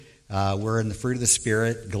We're in the fruit of the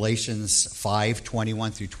Spirit, Galatians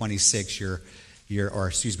 5:21 through 26.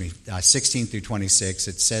 16 through 26.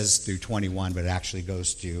 It says through 21, but it actually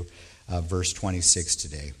goes to verse 26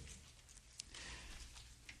 today.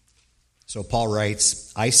 So Paul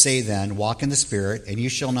writes, I say then, walk in the Spirit, and you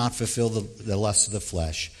shall not fulfill the lusts of the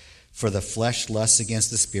flesh. For the flesh lusts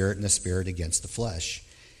against the Spirit, and the Spirit against the flesh.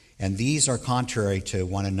 And these are contrary to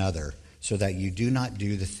one another, so that you do not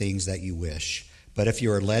do the things that you wish. But if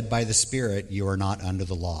you are led by the Spirit, you are not under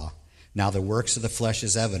the law. Now the works of the flesh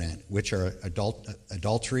is evident, which are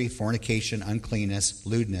adultery, fornication, uncleanness,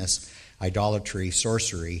 lewdness, idolatry,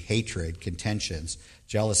 sorcery, hatred, contentions,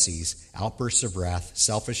 jealousies, outbursts of wrath,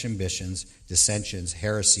 selfish ambitions, dissensions,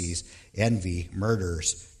 heresies, envy,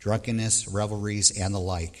 murders, drunkenness, revelries, and the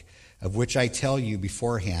like, of which I tell you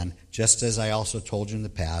beforehand, just as I also told you in the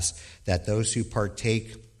past, that those who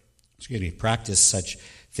practice such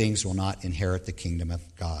things will not inherit the kingdom of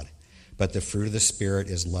God. But the fruit of the Spirit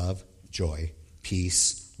is love, joy,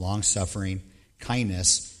 peace, long-suffering,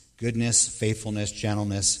 kindness, goodness, faithfulness,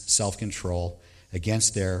 gentleness, self-control.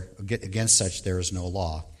 Against such there is no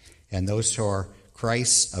law. And those who are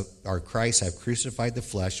Christ have crucified the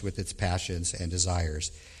flesh with its passions and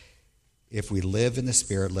desires. If we live in the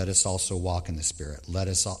Spirit, let us also walk in the Spirit. Let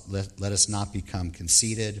us not become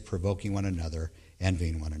conceited, provoking one another,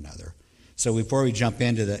 envying one another. So before we jump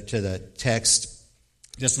into the text,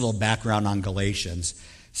 just a little background on Galatians.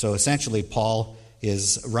 So essentially, Paul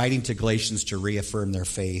is writing to Galatians to reaffirm their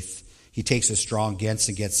faith. He takes a strong against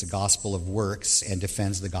the gospel of works and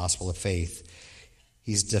defends the gospel of faith.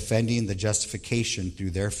 He's defending the justification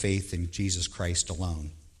through their faith in Jesus Christ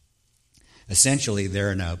alone. Essentially,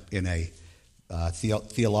 they're in a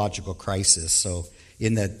theological crisis. So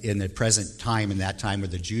in the present time, in that time of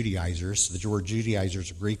the Judaizers, the word Judaizer is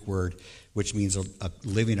a Greek word which means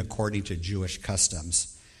living according to Jewish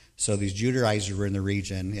customs. So these Judaizers were in the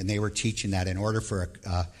region, and they were teaching that in order for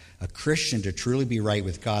a Christian to truly be right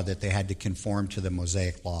with God, that they had to conform to the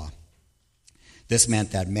Mosaic law. This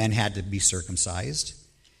meant that men had to be circumcised,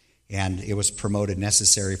 and it was promoted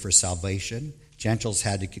necessary for salvation. Gentiles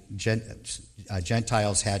had to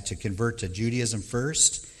convert to Judaism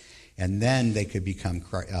first, and then they could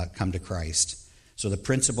come to Christ. So the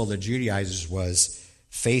principle of the Judaizers was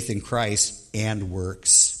faith in Christ and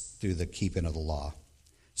works through the keeping of the law.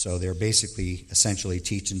 So they're essentially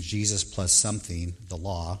teaching Jesus plus something, the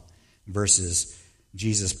law, versus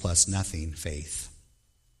Jesus plus nothing, faith.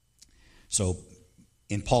 So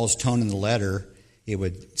in Paul's tone in the letter, it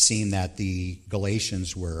would seem that the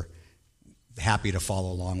Galatians were happy to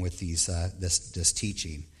follow along with this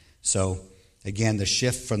teaching. So again, the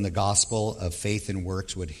shift from the gospel of faith and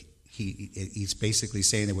works he's basically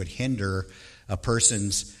saying it would hinder a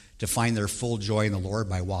person's to find their full joy in the Lord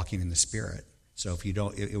by walking in the Spirit. So if you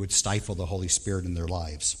don't, it would stifle the Holy Spirit in their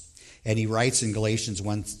lives. And he writes in Galatians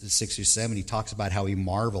 1:6-7, he talks about how he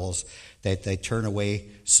marvels that they turn away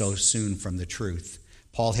so soon from the truth.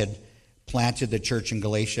 Paul had planted the church in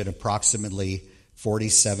Galatia at approximately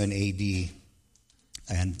 47 AD,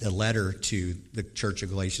 and the letter to the church of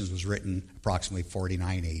Galatians was written approximately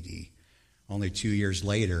 49 AD. Only 2 years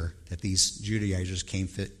later that these Judaizers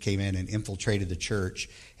came in and infiltrated the church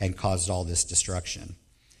and caused all this destruction.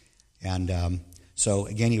 And so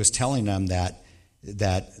again, he was telling them that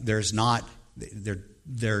there's not,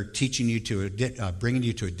 they're teaching you to bringing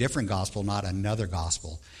you to a different gospel, not another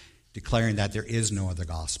gospel, declaring that there is no other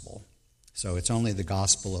gospel. So it's only the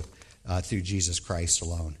gospel of through Jesus Christ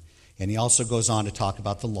alone. And he also goes on to talk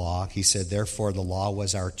about the law. He said, therefore, the law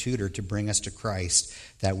was our tutor to bring us to Christ,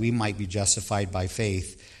 that we might be justified by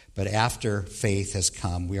faith. But after faith has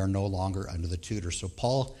come, we are no longer under the tutor. So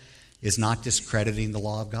Paul is not discrediting the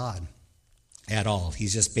law of God at all.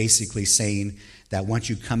 He's just basically saying that once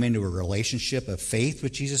you come into a relationship of faith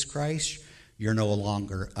with Jesus Christ, you're no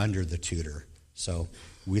longer under the tutor. So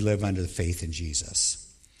we live under the faith in Jesus.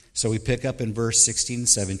 So we pick up in verse 16 and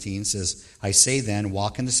 17, says, I say then,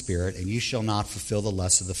 walk in the Spirit, and you shall not fulfill the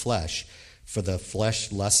lusts of the flesh. For the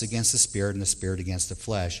flesh lusts against the Spirit, and the Spirit against the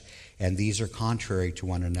flesh. And these are contrary to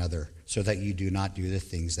one another, so that you do not do the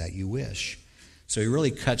things that you wish. So he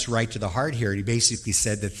really cuts right to the heart here. He basically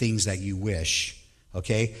said the things that you wish.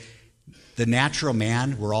 Okay? The natural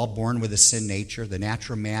man, we're all born with a sin nature. The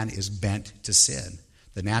natural man is bent to sin.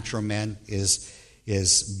 The natural man is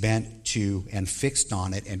bent to and fixed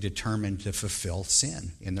on it and determined to fulfill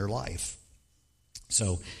sin in their life.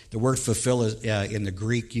 So the word fulfill is, in the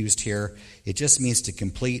Greek used here, it just means to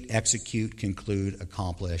complete, execute, conclude,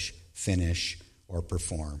 accomplish, finish, or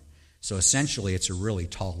perform. So essentially it's a really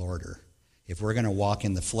tall order. If we're going to walk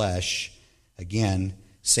in the flesh, again,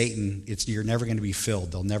 Satan, you're never going to be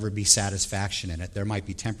filled. There'll never be satisfaction in it. There might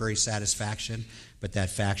be temporary satisfaction, but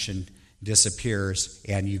that faction disappears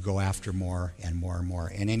and you go after more and more and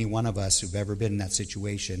more. And any one of us who've ever been in that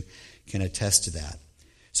situation can attest to that.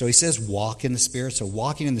 So he says walk in the Spirit. So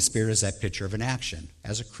walking in the Spirit is that picture of an action.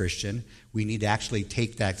 As a Christian, we need to actually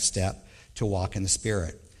take that step to walk in the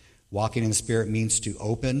Spirit. Walking in the Spirit means to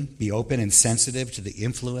be open and sensitive to the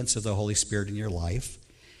influence of the Holy Spirit in your life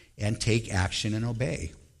and take action and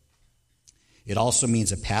obey. It also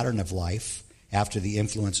means a pattern of life after the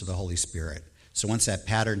influence of the Holy Spirit. So once that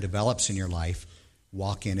pattern develops in your life,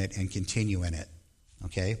 walk in it and continue in it.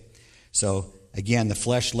 Okay? So again, the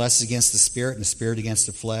flesh lusts against the Spirit and the Spirit against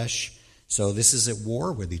the flesh. So this is at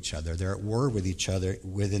war with each other. They're at war with each other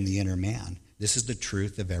within the inner man. This is the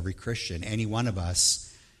truth of every Christian. Any one of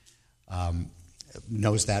us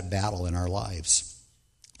knows that battle in our lives.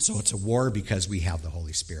 So it's a war because we have the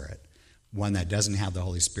Holy Spirit. One that doesn't have the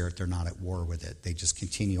Holy Spirit, they're not at war with it. They just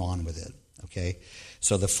continue on with it. Okay?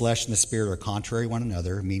 So the flesh and the Spirit are contrary to one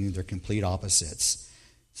another, meaning they're complete opposites.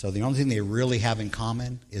 So the only thing they really have in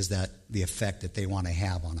common is that the effect that they want to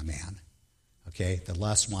have on a man. Okay? The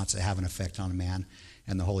lust wants to have an effect on a man,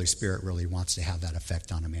 and the Holy Spirit really wants to have that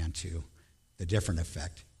effect on a man too. The different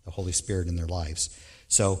effect, the Holy Spirit in their lives.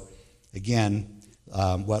 So again,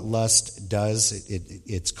 what lust does,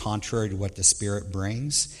 it's contrary to what the Spirit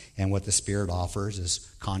brings, and what the Spirit offers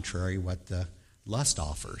is contrary to what the lust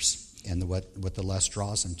offers and what the lust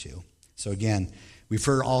draws them to. So again, we've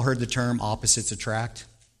all heard the term opposites attract.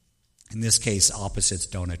 In this case, opposites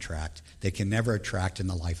don't attract. They can never attract in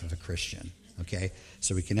the life of a Christian. Okay,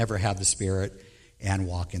 so we can never have the Spirit and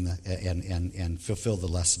walk in and fulfill the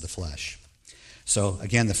lust of the flesh. So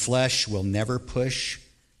again, the flesh will never push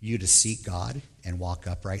you to seek God and walk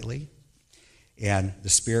uprightly. And the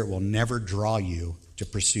Spirit will never draw you to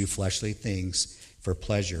pursue fleshly things for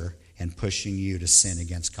pleasure and pushing you to sin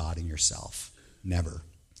against God and yourself. Never.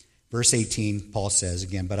 Verse 18, Paul says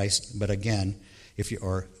again, but if you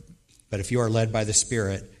are led by the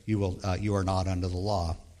Spirit, you are not under the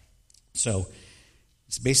law. So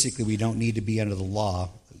it's basically we don't need to be under the law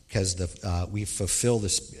because we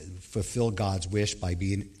fulfill God's wish by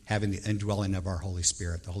having the indwelling of our Holy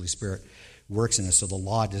Spirit. The Holy Spirit works in us, so the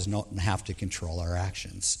law does not have to control our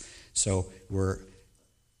actions. So we're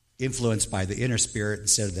influenced by the inner spirit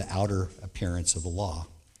instead of the outer appearance of the law.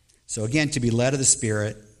 So again, to be led of the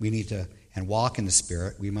Spirit, we need to, and walk in the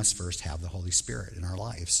Spirit, we must first have the Holy Spirit in our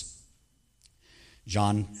lives.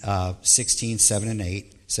 John 16, 7 and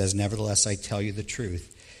 8 says, "Nevertheless, I tell you the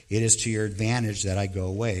truth. It is to your advantage that I go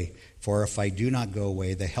away. For if I do not go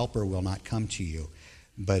away, the Helper will not come to you.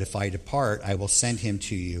 But if I depart, I will send him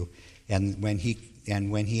to you. And when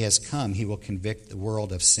he has come, he will convict the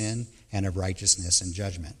world of sin and of righteousness and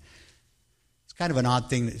judgment." It's kind of an odd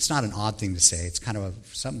thing. It's not an odd thing to say. It's kind of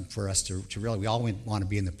something for us to really, we all want to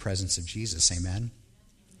be in the presence of Jesus. Amen?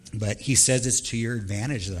 But he says it's to your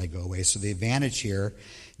advantage that I go away. So the advantage here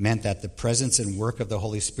meant that the presence and work of the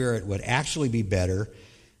Holy Spirit would actually be better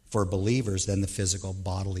for believers than the physical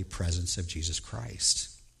bodily presence of Jesus Christ.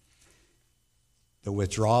 The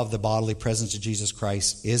withdrawal of the bodily presence of Jesus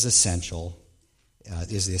Christ is essential,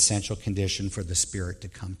 is the essential condition for the Spirit to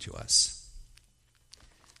come to us.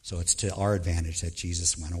 So it's to our advantage that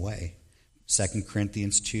Jesus went away. 2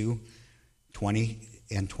 Corinthians 2, 20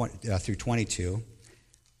 through 22.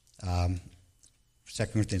 2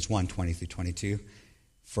 Corinthians 1, 20 through 22.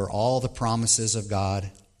 "For all the promises of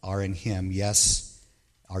God are in him, yes,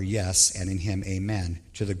 and in him amen,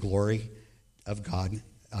 to the glory of God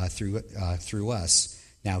through us.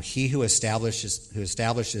 Now he who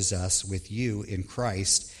establishes us with you in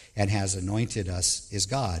Christ and has anointed us is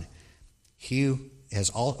God. He has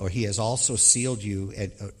also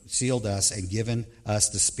sealed us and given us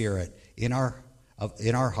the Spirit in our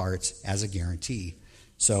hearts as a guarantee."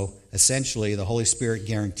 So essentially, the Holy Spirit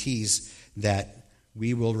guarantees that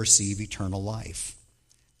we will receive eternal life.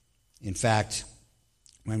 In fact,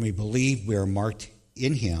 when we believe, we are marked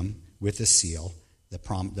in him with a seal, the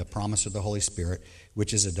promise of the Holy Spirit,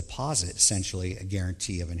 which is a deposit, essentially a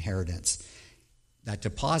guarantee of inheritance. That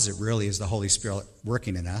deposit really is the Holy Spirit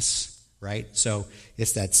working in us, right? So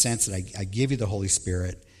it's that sense that I give you the Holy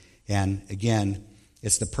Spirit, and again,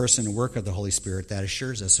 it's the person and work of the Holy Spirit that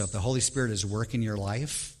assures us. So if the Holy Spirit is working in your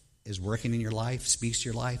life, speaks to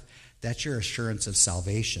your life, that's your assurance of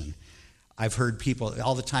salvation. I've heard people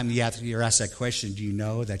all the time, you're asked that question, do you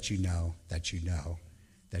know that you know that you know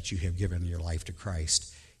that you have given your life to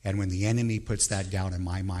Christ? And when the enemy puts that down in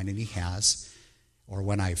my mind, and he has, or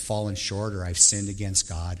when I've fallen short or I've sinned against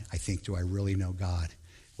God, I think, do I really know God?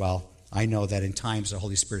 Well, I know that in times the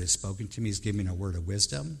Holy Spirit has spoken to me. He's given me a word of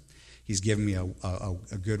wisdom. He's given me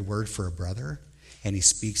a good word for a brother. And he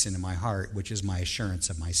speaks into my heart, which is my assurance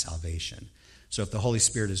of my salvation. So if the Holy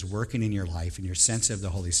Spirit is working in your life and you're sensitive to the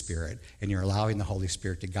Holy Spirit and you're allowing the Holy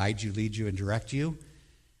Spirit to guide you, lead you, and direct you,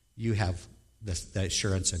 you have the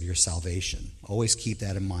assurance of your salvation. Always keep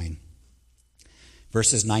that in mind.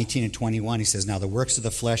 Verses 19 and 21, he says, "Now the works of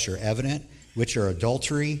the flesh are evident, which are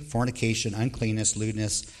adultery, fornication, uncleanness,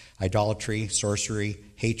 lewdness, idolatry, sorcery,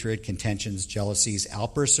 hatred, contentions, jealousies,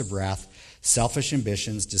 outbursts of wrath, selfish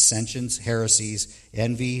ambitions, dissensions, heresies,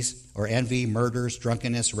 envy, murders,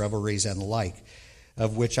 drunkenness, revelries, and the like,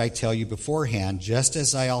 of which I tell you beforehand, just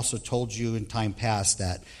as I also told you in time past,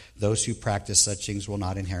 that those who practice such things will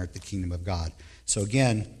not inherit the kingdom of God." So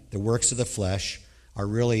again, the works of the flesh are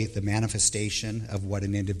really the manifestation of what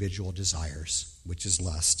an individual desires, which is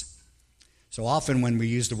lust. So often when we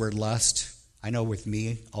use the word lust, I know with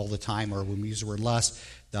me all the time, or when we use the word lust,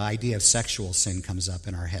 the idea of sexual sin comes up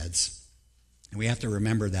in our heads. And we have to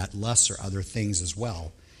remember that lusts are other things as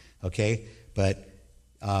well, okay? But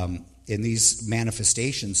in these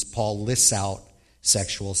manifestations, Paul lists out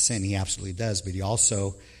sexual sin. He absolutely does, but he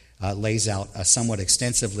also lays out a somewhat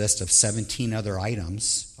extensive list of 17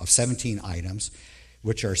 items,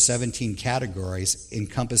 which are 17 categories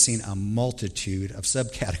encompassing a multitude of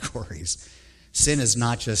subcategories. Sin is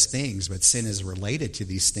not just things, but sin is related to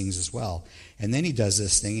these things as well. And then he does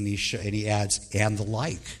this thing, and he adds, "and the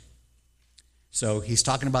like." So he's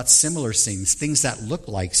talking about similar things that look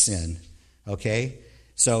like sin, okay?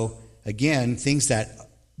 So again, things that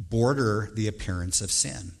border the appearance of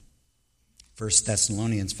sin. 1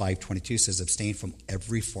 Thessalonians 5:22 says, "Abstain from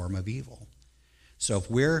every form of evil." So if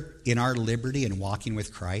we're in our liberty and walking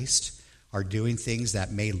with Christ, are doing things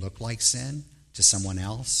that may look like sin to someone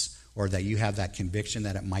else, or that you have that conviction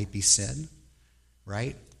that it might be sin,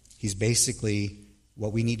 right? He's basically,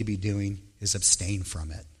 what we need to be doing is abstain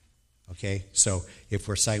from it, okay? So if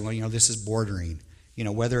we're saying, well, this is bordering,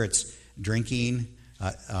 whether it's drinking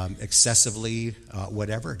excessively,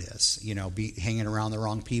 whatever it is, be hanging around the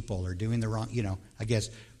wrong people or doing the wrong, I guess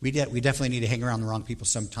we definitely need to hang around the wrong people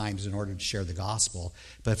sometimes in order to share the gospel.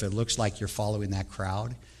 But if it looks like you're following that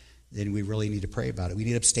crowd, then we really need to pray about it. We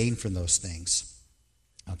need to abstain from those things.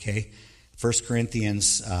 Okay? 1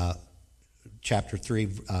 Corinthians chapter 3,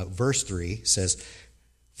 verse 3 says,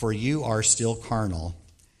 "For you are still carnal,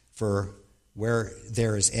 for where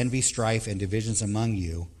there is envy, strife, and divisions among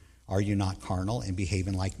you, are you not carnal and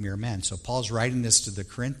behaving like mere men?" So Paul's writing this to the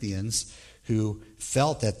Corinthians who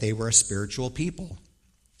felt that they were a spiritual people.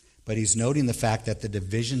 But he's noting the fact that the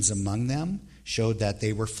divisions among them showed that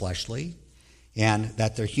they were fleshly, and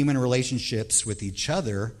that their human relationships with each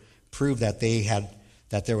other proved that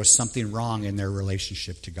there was something wrong in their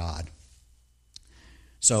relationship to God.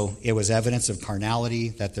 So it was evidence of carnality,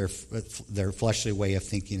 that their fleshly way of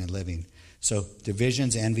thinking and living. So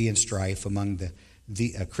divisions, envy, and strife among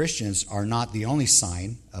the Christians are not the only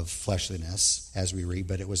sign of fleshliness, as we read,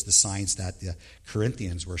 but it was the signs that the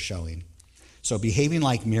Corinthians were showing. So behaving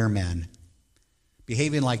like mere men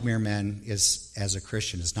is, as a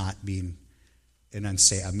Christian, is not being an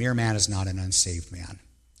unsaved. A mere man is not an unsaved man,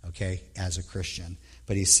 okay, as a Christian.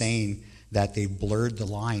 But he's saying that they blurred the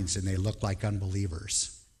lines and they look like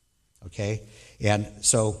unbelievers, okay? And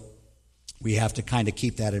so we have to kind of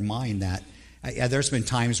keep that in mind, that there's been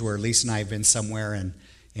times where Lisa and I have been somewhere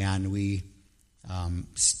and we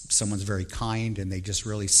someone's very kind and they just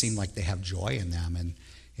really seem like they have joy in them,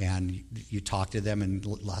 and you talk to them, and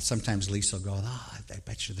sometimes Lisa will go, I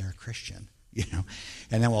bet you they're a Christian, and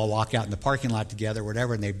then we'll walk out in the parking lot together,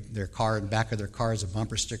 whatever, and their car, in the back of their car is a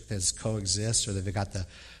bumper sticker that says coexist, or they've got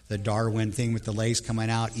the Darwin thing with the legs coming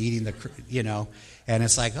out, eating and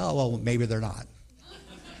it's like, oh, well, maybe they're not.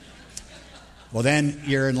 Well, then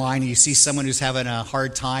you're in line and you see someone who's having a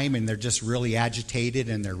hard time and they're just really agitated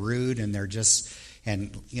and they're rude and they're just,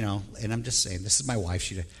 and I'm just saying, this is my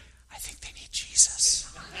wife. I think they need Jesus.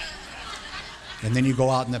 And then you go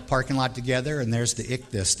out in the parking lot together and there's the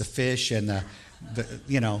ichthus, the fish, and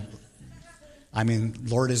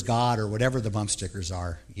Lord is God, or whatever the bump stickers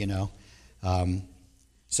are,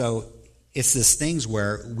 So it's these things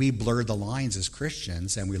where we blur the lines as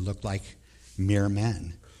Christians and we look like mere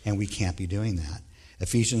men. And we can't be doing that.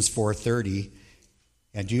 Ephesians 4:30,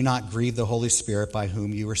 "And do not grieve the Holy Spirit, by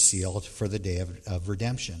whom you were sealed for the day of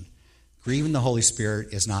redemption." Grieving the Holy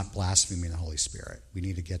Spirit is not blaspheming the Holy Spirit. We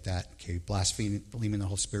need to get that. Okay, blaspheming the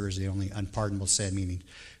Holy Spirit is the only unpardonable sin, meaning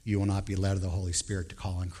you will not be led of the Holy Spirit to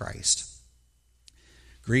call on Christ.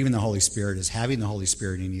 Grieving the Holy Spirit is having the Holy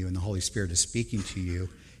Spirit in you, and the Holy Spirit is speaking to you,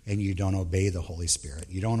 and you don't obey the Holy Spirit.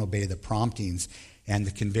 You don't obey the promptings and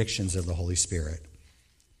the convictions of the Holy Spirit.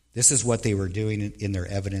 This is what they were doing in their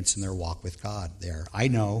evidence in their walk with God there. I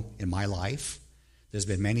know in my life, there's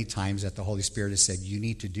been many times that the Holy Spirit has said, you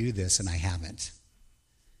need to do this, and I haven't.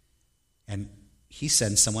 And he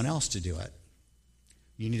sends someone else to do it.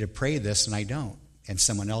 You need to pray this, and I don't. And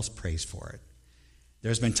someone else prays for it.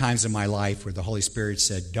 There's been times in my life where the Holy Spirit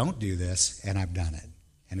said, don't do this, and I've done it.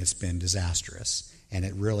 And it's been disastrous. And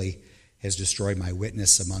it really has destroyed my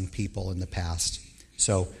witness among people in the past.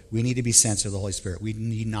 So we need to be sensitive to the Holy Spirit. We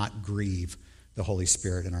need not grieve the Holy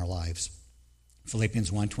Spirit in our lives. Philippians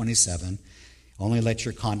 1:27, only let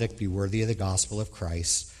your conduct be worthy of the gospel of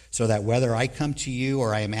Christ, so that whether I come to you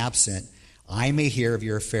or I am absent, I may hear of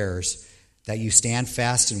your affairs, that you stand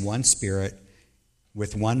fast in one spirit,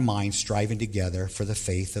 with one mind, striving together for the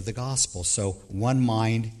faith of the gospel. So one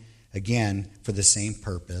mind, again, for the same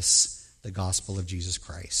purpose, the gospel of Jesus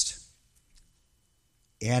Christ.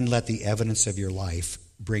 And let the evidence of your life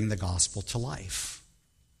bring the gospel to life.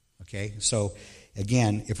 Okay? So,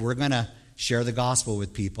 again, if we're going to share the gospel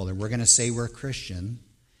with people and we're going to say we're a Christian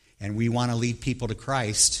and we want to lead people to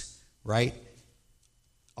Christ, right?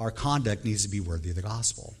 Our conduct needs to be worthy of the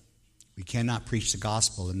gospel. We cannot preach the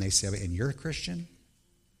gospel and they say, and you're a Christian?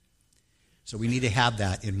 So we need to have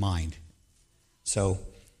that in mind. So,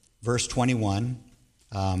 verse 21,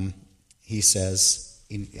 he says,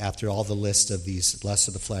 after all the list of these lusts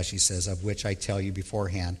of the flesh, he says, of which I tell you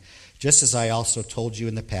beforehand, just as I also told you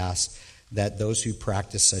in the past, that those who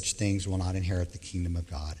practice such things will not inherit the kingdom of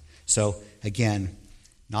God. So, again,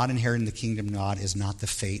 not inheriting the kingdom of God is not the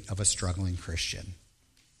fate of a struggling Christian.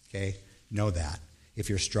 Okay? Know that. If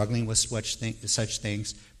you're struggling with such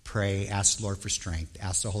things, pray, ask the Lord for strength,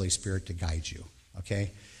 ask the Holy Spirit to guide you.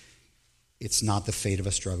 Okay? It's not the fate of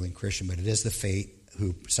a struggling Christian, but it is the fate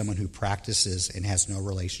someone who practices and has no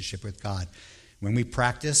relationship with God. When we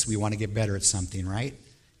practice, we want to get better at something, right?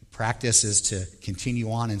 Practice is to continue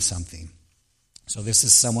on in something. So this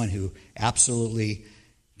is someone who absolutely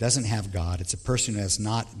doesn't have God. It's a person who has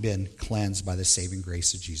not been cleansed by the saving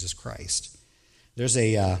grace of Jesus Christ. There's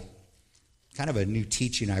a kind of a new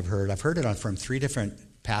teaching I've heard. I've heard it from 3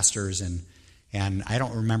 different pastors, and I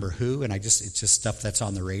don't remember who, and it's just stuff that's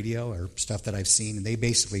on the radio or stuff that I've seen, and they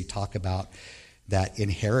basically talk about that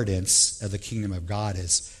inheritance of the kingdom of God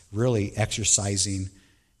is really exercising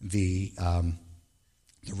the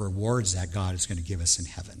rewards that God is going to give us in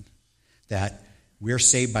heaven. That we're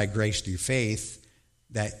saved by grace through faith,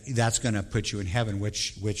 that's going to put you in heaven,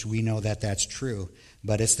 which we know that that's true.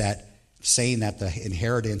 But it's that saying that the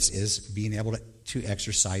inheritance is being able to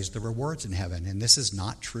exercise the rewards in heaven. And this is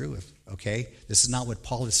not true, okay? This is not what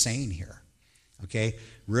Paul is saying here, okay?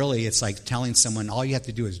 Really, it's like telling someone all you have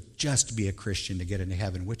to do is just be a Christian to get into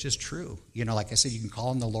heaven, which is true. You know, like I said, you can call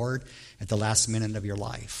on the Lord at the last minute of your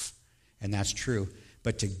life, and that's true.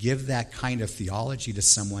 But to give that kind of theology to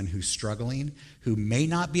someone who's struggling, who may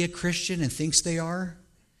not be a Christian and thinks they are,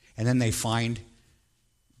 and then they find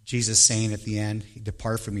Jesus saying at the end,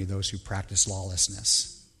 depart from me, those who practice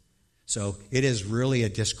lawlessness. So it is really a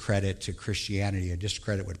discredit to Christianity, a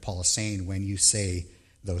discredit what Paul is saying when you say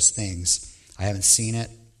those things. I haven't seen it,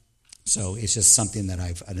 so it's just something that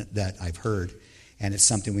I've heard, and it's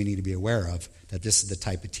something we need to be aware of, that this is the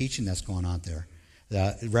type of teaching that's going on there.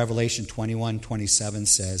 Revelation 21:27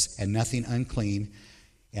 says, and nothing unclean,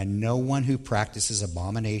 and no one who practices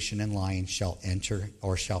abomination and lying shall enter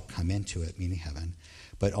or shall come into it, meaning heaven,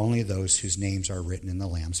 but only those whose names are written in the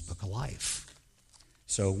Lamb's book of life.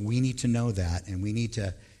 So we need to know that, and we need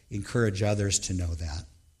to encourage others to know that.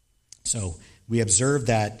 So we observe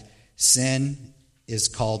that sin is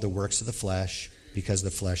called the works of the flesh because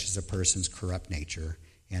the flesh is a person's corrupt nature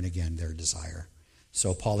and, again, their desire.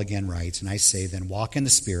 So Paul again writes, and I say, then walk in the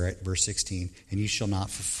Spirit, verse 16, and you shall not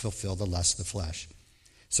fulfill the lust of the flesh.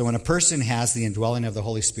 So when a person has the indwelling of the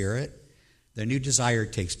Holy Spirit, the new desire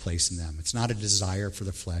takes place in them. It's not a desire for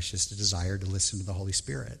the flesh. It's a desire to listen to the Holy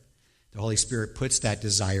Spirit. The Holy Spirit puts that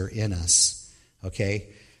desire in us,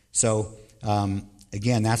 okay? So,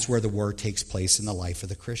 again, that's where the word takes place in the life of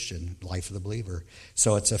the Christian, life of the believer.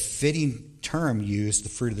 So it's a fitting term used, the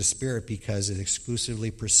fruit of the Spirit, because it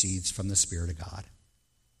exclusively proceeds from the Spirit of God.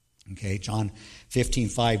 Okay, John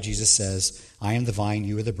 15:5, Jesus says, I am the vine,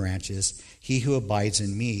 you are the branches. He who abides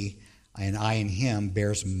in me and I in him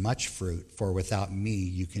bears much fruit, for without me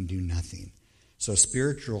you can do nothing. So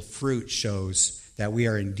spiritual fruit shows that we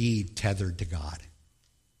are indeed tethered to God.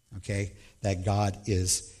 Okay, that God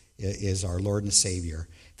is our Lord and Savior,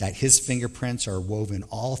 that his fingerprints are woven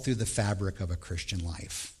all through the fabric of a Christian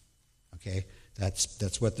life. Okay,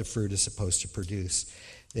 that's what the fruit is supposed to produce.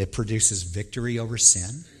 It produces victory over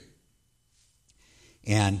sin.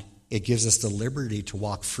 And it gives us the liberty to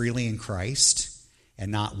walk freely in Christ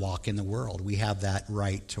and not walk in the world. We have that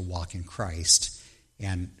right to walk in Christ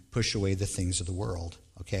and push away the things of the world,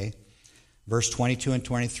 okay? Verse 22 and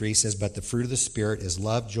 23 says, but the fruit of the Spirit is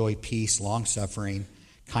love, joy, peace, long-suffering,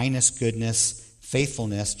 kindness, goodness,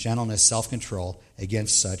 faithfulness, gentleness, self-control.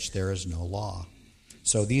 Against such there is no law.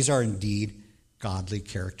 So these are indeed godly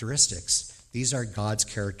characteristics. These are God's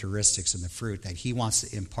characteristics in the fruit that he wants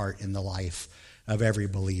to impart in the life of every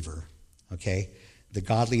believer, okay?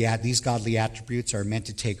 These godly attributes are meant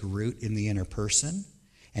to take root in the inner person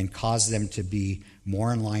and cause them to be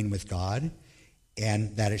more in line with God,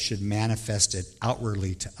 and that it should manifest it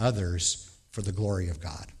outwardly to others for the glory of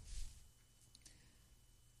God.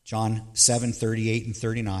 John 7:38 and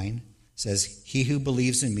 39 says, he who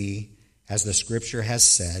believes in me, as the scripture has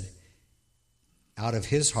said, out of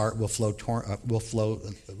his heart will flow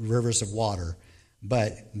rivers of water.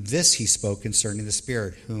 But this he spoke concerning the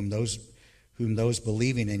Spirit, whom those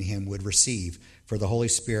believing in him would receive. For the Holy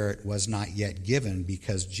Spirit was not yet given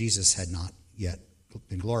because Jesus had not yet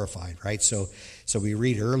been glorified, right? So we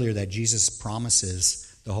read earlier that Jesus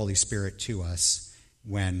promises the Holy Spirit to us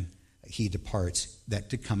when he departs,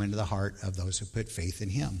 that to come into the heart of those who put faith in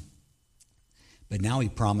him. But now he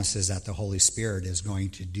promises that the Holy Spirit is going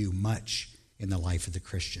to do much in the life of the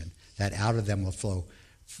Christian, that out of them will flow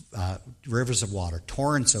rivers of water,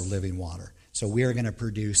 torrents of living water. So we are going to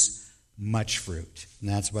produce much fruit. And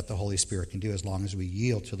that's what the Holy Spirit can do as long as we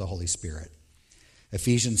yield to the Holy Spirit.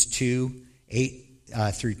 Ephesians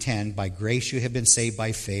 2:8 through 10, by grace you have been saved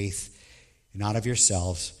by faith, not of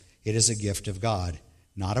yourselves. It is a gift of God,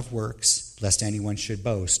 not of works, lest anyone should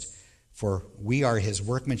boast. For we are his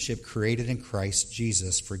workmanship, created in Christ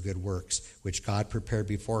Jesus for good works, which God prepared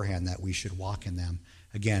beforehand that we should walk in them.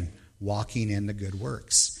 Again, walking in the good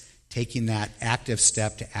works, taking that active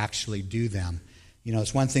step to actually do them. You know,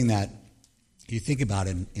 it's one thing that you think about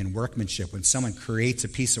in workmanship. When someone creates a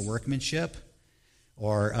piece of workmanship,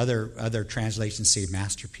 or other translations say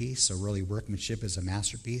masterpiece, so really workmanship is a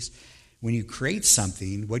masterpiece. When you create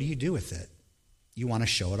something, what do you do with it? You want to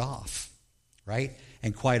show it off, right?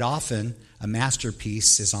 And quite often, a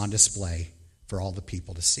masterpiece is on display for all the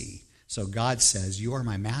people to see. So God says, you are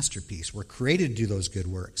my masterpiece. We're created to do those good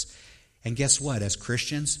works. And guess what? As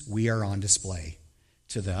Christians, we are on display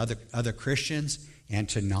to the other Christians and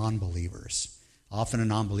to non-believers. Often a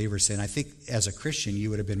non-believer saying, I think as a Christian, you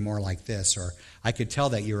would have been more like this, or I could tell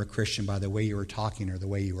that you were a Christian by the way you were talking or the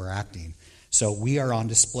way you were acting. So we are on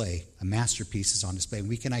display. A masterpiece is on display, and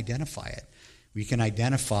we can identify it. We can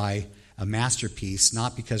identify a masterpiece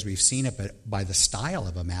not because we've seen it, but by the style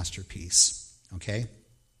of a masterpiece, okay?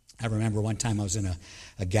 I remember one time I was in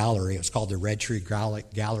a gallery. It was called the Red Tree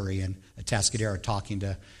Gallery in Atascadero, talking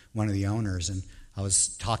to one of the owners, and I was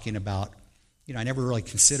talking about, I never really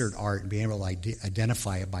considered art and being able to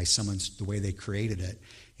identify it by the way they created it.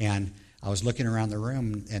 And I was looking around the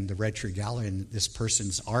room and the Red Tree Gallery, and this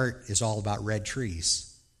person's art is all about red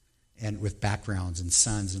trees and with backgrounds and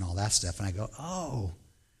suns and all that stuff. And I go, oh,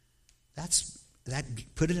 that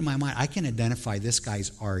put it in my mind. I can identify this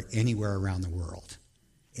guy's art anywhere around the world.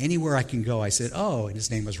 Anywhere I can go, I said, oh, and his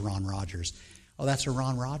name was Ron Rogers. Oh, that's a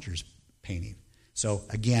Ron Rogers painting. So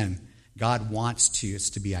again, God wants us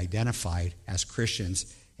to be identified as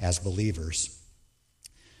Christians, as believers.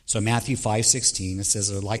 So Matthew 5:16, it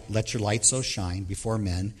says, "Let your light so shine before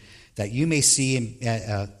men that you may see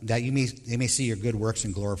they may see your good works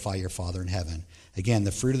and glorify your Father in heaven." Again,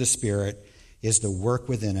 the fruit of the Spirit is the work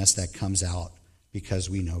within us that comes out because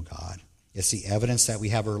we know God. It's the evidence that we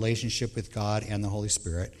have a relationship with God and the Holy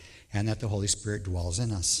Spirit, and that the Holy Spirit dwells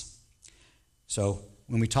in us. So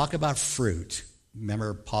when we talk about fruit,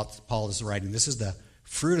 remember Paul is writing, this is the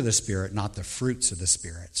fruit of the Spirit, not the fruits of the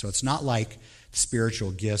Spirit. So it's not like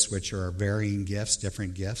spiritual gifts, which are varying gifts,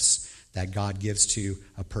 different gifts that God gives to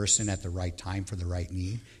a person at the right time for the right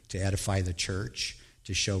need, to edify the church,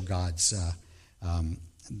 to show God's,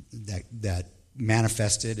 that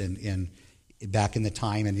manifested in back in the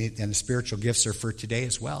time, and the spiritual gifts are for today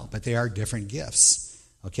as well, but they are different gifts.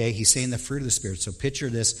 Okay, he's saying the fruit of the Spirit. So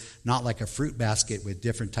picture this not like a fruit basket with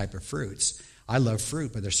different type of fruits. I love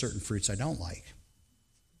fruit, but there's certain fruits I don't like.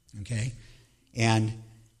 Okay? And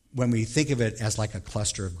when we think of it as like a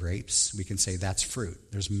cluster of grapes, we can say that's fruit.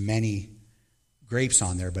 There's many grapes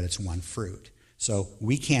on there, but it's one fruit. So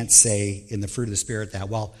we can't say in the fruit of the Spirit that,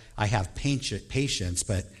 well, I have patience,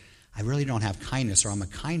 but I really don't have kindness, or I'm a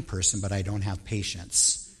kind person, but I don't have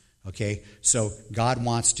patience. Okay? So God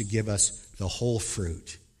wants to give us the whole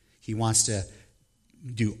fruit. He wants to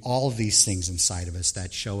do all of these things inside of us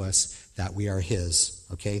that show us that we are His.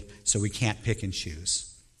 Okay? So we can't pick and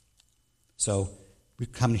choose. So We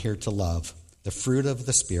come here to love. The fruit of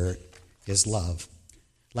the Spirit is love.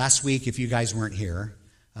 Last week, if you guys weren't here,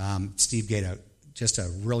 Steve gave just a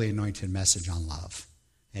really anointed message on love.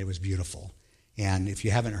 It was beautiful. And if you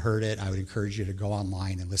haven't heard it, I would encourage you to go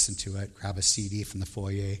online and listen to it. Grab a CD from the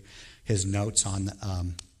foyer. His notes on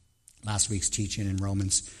last week's teaching in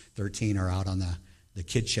Romans 13 are out on the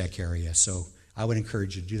Kid Check area. So I would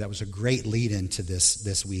encourage you to do that. It was a great lead-in to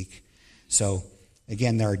this week. So,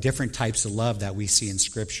 again, there are different types of love that we see in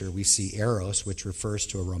Scripture. We see eros, which refers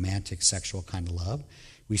to a romantic, sexual kind of love.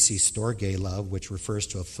 We see storge love, which refers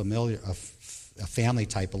to a family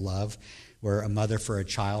type of love, where a mother for a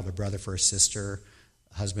child, a brother for a sister,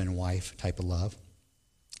 husband and wife type of love.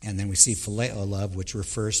 And then we see phileo love, which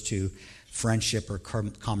refers to friendship or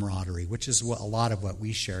camaraderie, which is a lot of what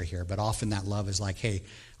we share here. But often that love is like, hey,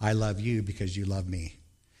 I love you because you love me.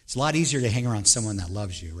 It's a lot easier to hang around someone that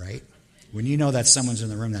loves you, right? When you know that someone's in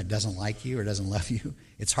the room that doesn't like you or doesn't love you,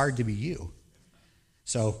 it's hard to be you.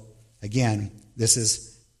 So, again, this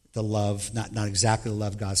is the love, not exactly the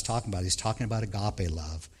love God's talking about. He's talking about agape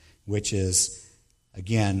love, which is,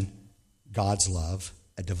 again, God's love,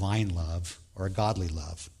 a divine love, or a godly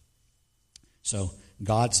love. So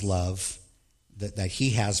God's love that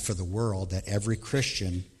he has for the world that every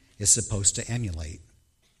Christian is supposed to emulate.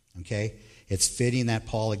 Okay? It's fitting that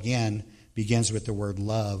Paul, again, begins with the word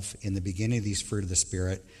love in the beginning of these fruit of the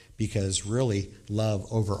Spirit, because really love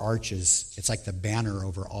overarches. It's like the banner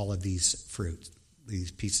over all of these fruit, these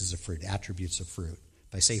pieces of fruit, attributes of fruit.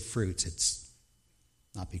 If I say fruits, it's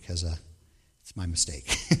not because it's my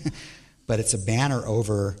mistake. But it's a banner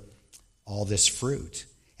over all this fruit.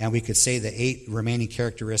 And we could say the 8 remaining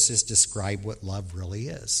characteristics describe what love really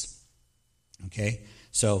is. Okay?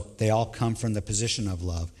 So they all come from the position of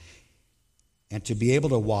love. And to be able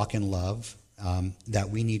to walk in love, that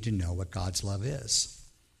we need to know what God's love is.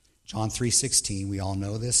 John 3:16, we all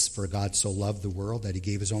know this. For God so loved the world that he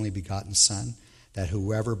gave his only begotten Son, that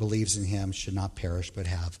whoever believes in him should not perish but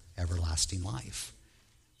have everlasting life.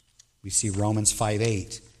 We see Romans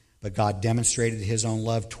 5:8. But God demonstrated his own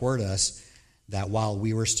love toward us, that while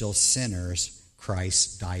we were still sinners,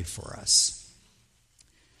 Christ died for us.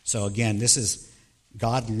 So again, this is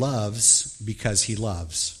God loves because he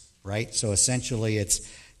loves, right? So essentially it's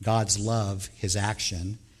God's love, his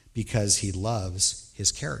action, because he loves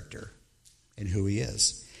his character and who he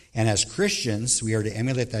is. And as Christians, we are to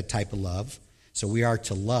emulate that type of love. So we are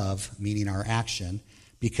to love, meaning our action,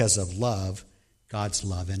 because of love, God's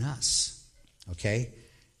love in us, okay?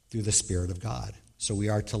 Through the Spirit of God. So we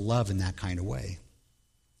are to love in that kind of way.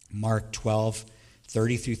 Mark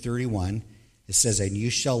 12:30-31, it says, and you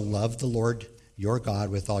shall love the Lord your God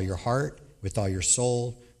with all your heart, with all your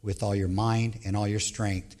soul, with all your mind, and all your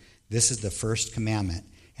strength. This is the first commandment.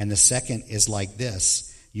 And the second is like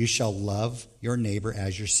this, you shall love your neighbor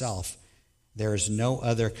as yourself. There is no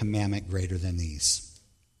other commandment greater than these.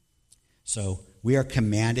 So we are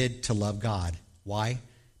commanded to love God. Why?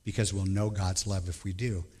 Because we'll know God's love if we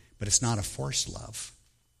do. But it's not a forced love.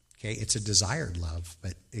 Okay, it's a desired love,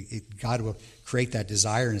 but God will create that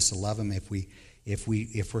desire in us to love him if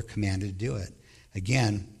we're commanded to do it.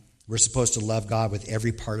 Again, we're supposed to love God with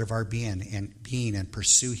every part of our being and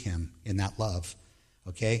pursue him in that love.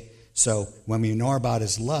 Okay? So when we know about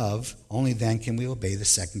his love, only then can we obey the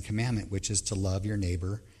second commandment, which is to love your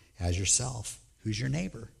neighbor as yourself. Who's your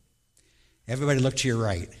neighbor? Everybody look to your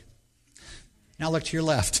right. Now look to your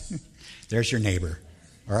left. There's your neighbor.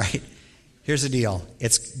 All right? Here's the deal.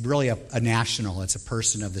 It's really a national. It's a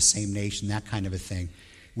person of the same nation, that kind of a thing.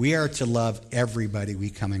 We are to love everybody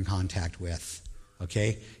we come in contact with.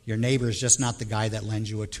 Okay? Your neighbor is just not the guy that lends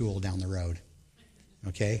you a tool down the road.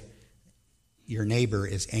 Okay? Your neighbor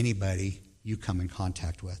is anybody you come in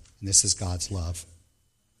contact with. And this is God's love.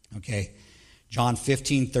 Okay? John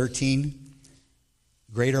 15:13.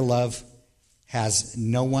 Greater love has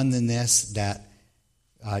no one than this, that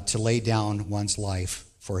to lay down one's life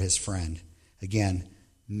for his friend. Again,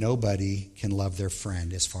 nobody can love their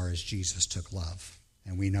friend as far as Jesus took love.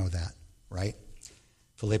 And we know that, right?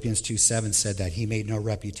 Philippians 2:7 said that he made no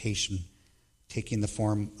reputation, taking the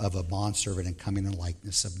form of a bondservant and coming in the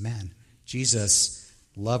likeness of men. Jesus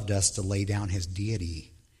loved us to lay down his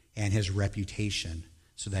deity and his reputation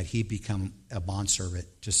so that he become a bondservant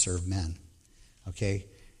to serve men. Okay?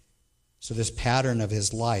 So this pattern of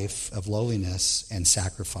his life of lowliness and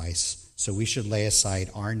sacrifice, so we should lay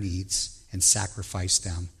aside our needs and sacrifice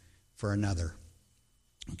them for another.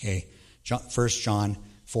 Okay, 1 John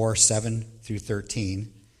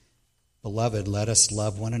 4:7-13. Beloved, let us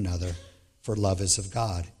love one another, for love is of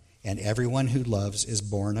God. And everyone who loves is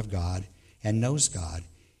born of God and knows God.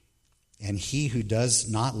 And he who does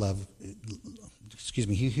not love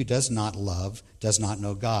does not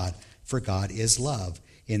know God, for God is love.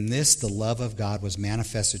 In this, the love of God was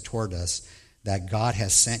manifested toward us, that God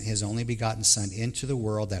has sent his only begotten Son into the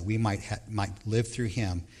world that we might live through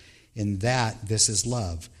him. In that, this is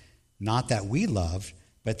love. Not that we loved,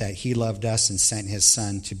 but that he loved us and sent his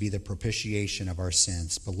Son to be the propitiation of our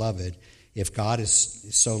sins. Beloved, if God has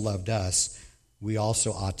so loved us, we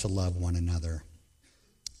also ought to love one another.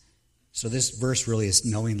 So this verse really is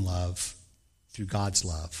knowing love through God's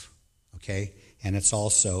love, okay? And it's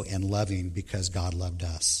also in loving because God loved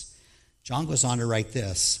us. John goes on to write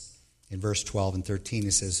this in verse 12 and 13.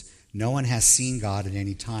 He says, no one has seen God at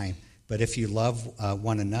any time, but if you love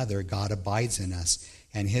one another, God abides in us,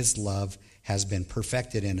 and his love has been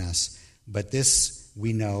perfected in us. But this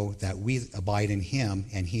we know, that we abide in him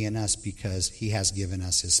and he in us, because he has given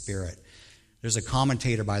us his Spirit. There's a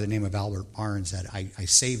commentator by the name of Albert Barnes that I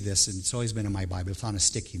saved this, and it's always been in my Bible. It's on a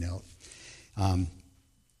sticky note. And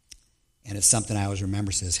it's something I always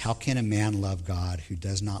remember. It says, how can a man love God who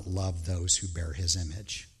does not love those who bear his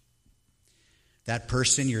image? That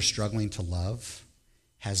person you're struggling to love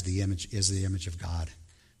is the image of God.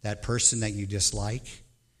 That person that you dislike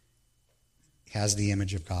has the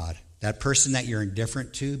image of God. That person that you're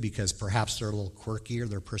indifferent to because perhaps they're a little quirky or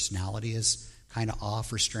their personality is kind of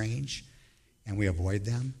off or strange, and we avoid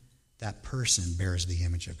them, that person bears the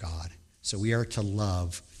image of God. So we are to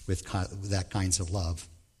love with that kinds of love.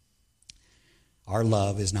 Our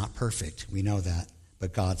love is not perfect. We know that.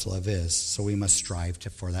 But God's love is. So we must strive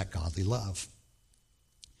for that godly love.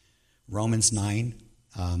 Romans 12,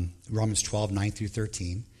 9 through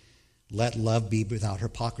 13. Let love be without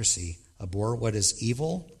hypocrisy. Abhor what is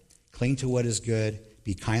evil. Cling to what is good.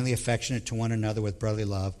 Be kindly affectionate to one another with brotherly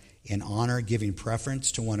love. In honor, giving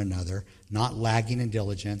preference to one another, not lagging in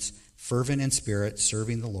diligence, fervent in spirit,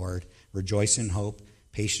 serving the Lord, rejoice in hope,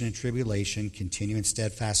 patient in tribulation, continuing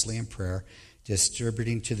steadfastly in prayer,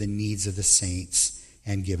 distributing to the needs of the saints,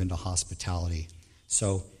 and given to hospitality.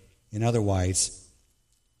 So, in other words,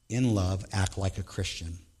 in love, act like a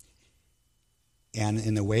Christian. And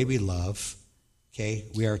in the way we love, okay,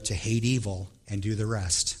 we are to hate evil and do the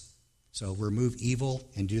rest. So remove evil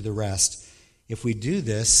and do the rest. If we do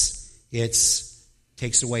this, it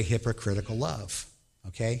takes away hypocritical love,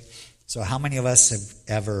 okay? So how many of us have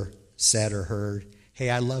ever said or heard, hey,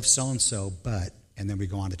 I love so-and-so, but, and then we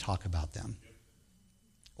go on to talk about them.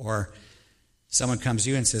 Or someone comes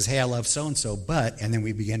to you and says, hey, I love so-and-so, but, and then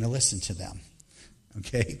we begin to listen to them,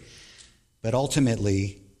 okay? But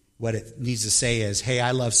ultimately, what it needs to say is, hey,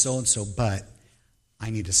 I love so-and-so, but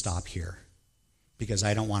I need to stop here because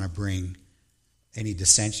I don't want to bring any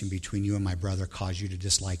dissension between you and my brother, cause you to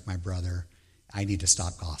dislike my brother. I need to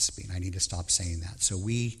stop gossiping. I need to stop saying that. So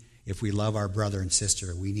if we love our brother and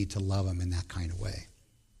sister, we need to love them in that kind of way.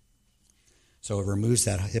 So it removes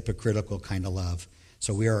that hypocritical kind of love.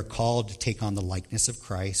 So we are called to take on the likeness of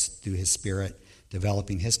Christ through his Spirit,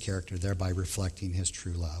 developing his character, thereby reflecting his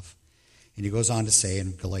true love. And he goes on to say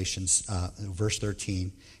in Galatians verse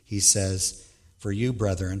 13, he says, for you,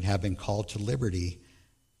 brethren, have been called to liberty.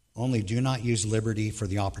 Only do not use liberty for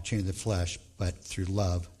the opportunity of the flesh, but through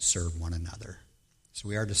love serve one another. So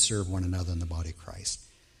we are to serve one another in the body of Christ.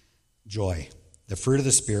 Joy. The fruit of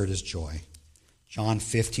the Spirit is joy. John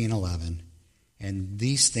 15:11. And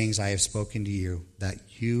these things I have spoken to you, that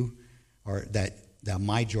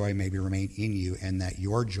my joy may remain in you, and that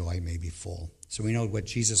your joy may be full. So we know what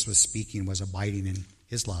Jesus was speaking was abiding in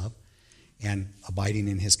his love and abiding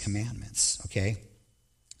in his commandments, okay?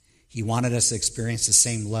 He wanted us to experience the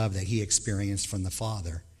same love that he experienced from the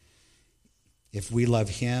Father. If we love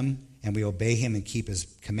him and we obey him and keep his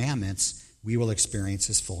commandments, we will experience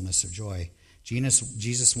his fullness of joy.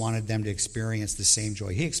 Jesus wanted them to experience the same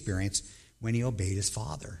joy he experienced when he obeyed his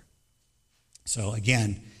Father. So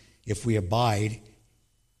again, if we abide,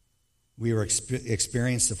 we will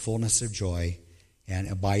experience the fullness of joy and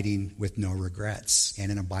abiding with no regrets.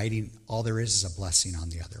 And in abiding, all there is a blessing on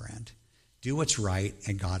the other end. Do what's right,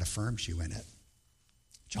 and God affirms you in it.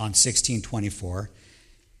 John 16:24.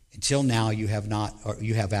 Until now you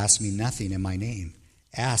have asked me nothing in my name.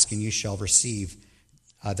 Ask and you shall receive,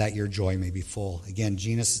 that your joy may be full. Again,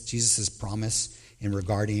 Jesus' promise in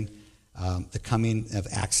regarding the coming of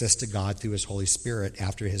access to God through his Holy Spirit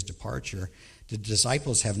after his departure. The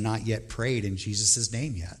disciples have not yet prayed in Jesus'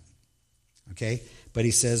 name yet. Okay? But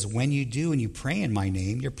he says, when you do and you pray in my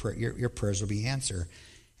name, your prayers will be answered.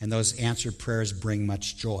 And those answered prayers bring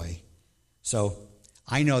much joy. So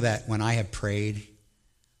I know that when I have prayed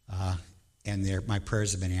and my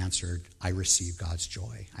prayers have been answered, I receive God's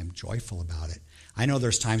joy. I'm joyful about it. I know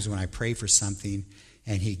there's times when I pray for something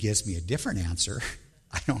and he gives me a different answer.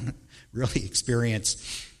 I don't really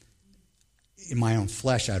experience, in my own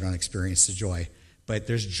flesh, I don't experience the joy. But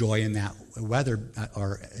there's joy in that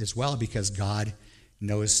as well, because God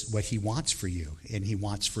knows what he wants for you, and he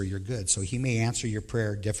wants for your good. So he may answer your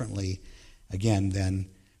prayer differently, again, than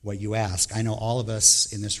what you ask. I know all of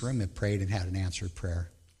us in this room have prayed and had an answered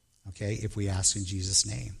prayer, okay, if we ask in Jesus'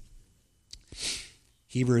 name.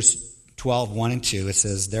 Hebrews 12:1-2, it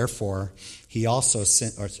says, Therefore, also,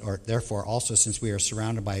 since we are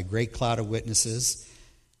surrounded by a great cloud of witnesses,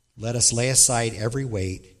 let us lay aside every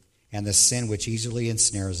weight and the sin which easily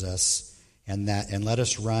ensnares us, and let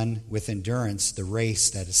us run with endurance the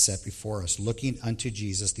race that is set before us, looking unto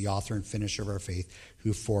Jesus, the author and finisher of our faith,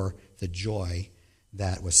 who for the joy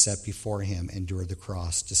that was set before him endured the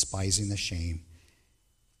cross, despising the shame,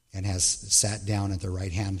 and has sat down at the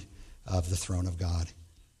right hand of the throne of God.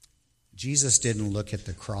 Jesus didn't look at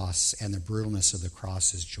the cross and the brutalness of the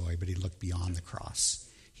cross as joy, but he looked beyond the cross.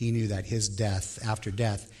 He knew that his death, after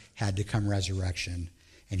death, had to come resurrection,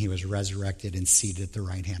 and he was resurrected and seated at the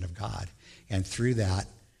right hand of God. And through that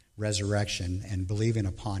resurrection and believing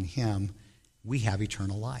upon him, we have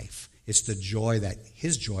eternal life. It's the joy that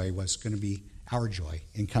his joy was going to be our joy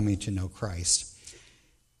in coming to know Christ.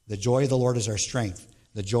 The joy of the Lord is our strength.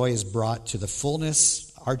 The joy is brought to the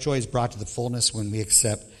fullness. Our joy is brought to the fullness when we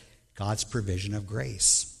accept God's provision of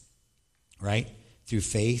grace, right? Through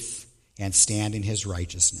faith and stand in his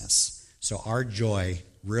righteousness. So our joy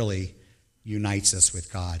really unites us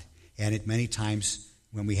with God. And many times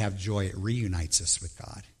when we have joy, it reunites us with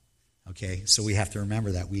God. Okay? So we have to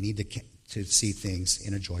remember that. We need to see things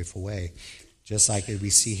in a joyful way. Just like we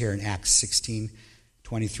see here in Acts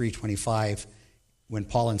 16:23-25, when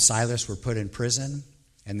Paul and Silas were put in prison,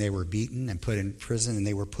 and they were beaten and put in prison, and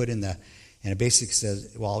they were put in and it basically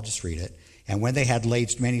says, well, I'll just read it. And when they had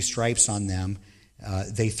laid many stripes on them,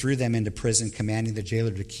 they threw them into prison, commanding the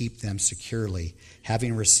jailer to keep them securely.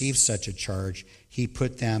 Having received such a charge, he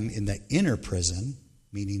put them in the inner prison,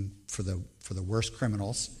 meaning for the worst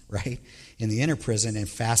criminals, right? In the inner prison, and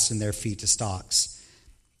fastened their feet to stocks.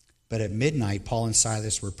 But at midnight, Paul and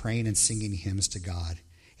Silas were praying and singing hymns to God,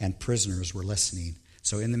 and prisoners were listening.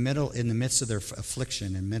 So in the midst of their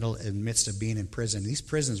affliction, in the midst of being in prison, these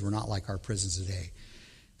prisons were not like our prisons today.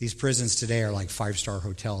 These prisons today are like 5-star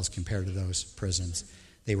hotels compared to those prisons.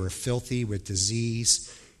 They were filthy with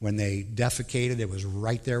disease. When they defecated, it was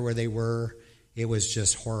right there where they were. It was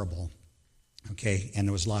just horrible. Okay, and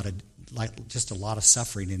there was a lot of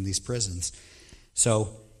suffering in these prisons. So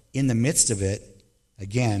in the midst of it,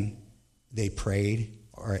 again, they prayed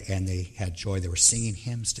and they had joy. They were singing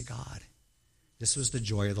hymns to God. This was the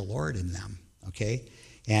joy of the Lord in them. Okay,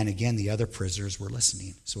 and again, the other prisoners were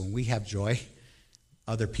listening. So when we have joy,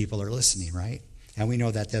 other people are listening, right? And we know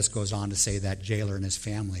that this goes on to say that jailer and his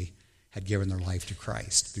family had given their life to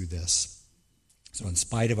Christ through this. So in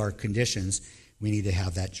spite of our conditions, we need to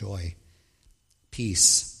have that joy.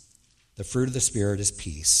 Peace. The fruit of the Spirit is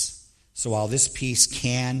peace. So while this peace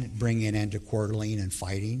can bring an end to quarreling and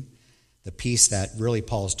fighting, the peace that really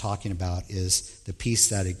Paul is talking about is the peace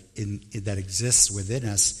that exists within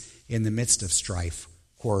us in the midst of strife,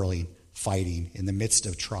 quarreling, fighting, in the midst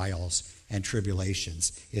of trials and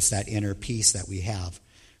tribulations. It's that inner peace that we have.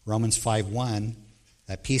 Romans 5:1,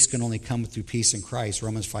 that peace can only come through peace in Christ.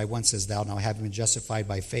 Romans 5:1 says, Thou now having been justified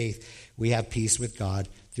by faith, we have peace with God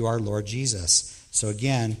through our Lord Jesus. So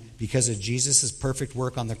again, because of Jesus' perfect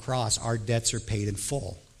work on the cross, our debts are paid in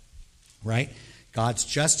full, right? God's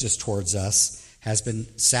justice towards us has been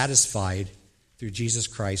satisfied through Jesus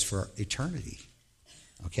Christ for eternity,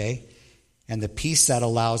 okay? And the peace that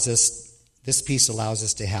this peace allows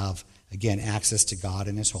us to have, again, access to God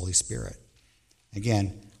and his Holy Spirit.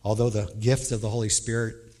 Again, although the gift of the Holy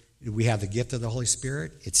Spirit, we have the gift of the Holy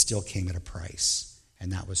Spirit, it still came at a price,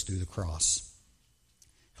 and that was through the cross.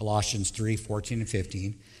 Colossians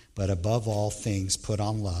 3:14-15, but above all things put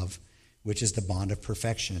on love, which is the bond of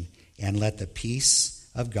perfection, and let the peace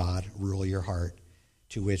of God rule your heart,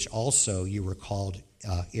 to which also you were called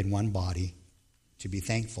in one body to be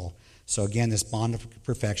thankful. So again, this bond of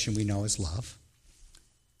perfection we know is love,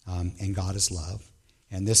 and God is love.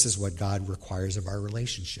 And this is what God requires of our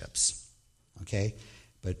relationships, okay?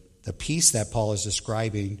 But the peace that Paul is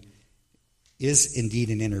describing is indeed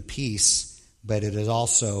an inner peace, but it is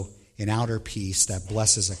also an outer peace that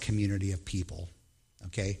blesses a community of people,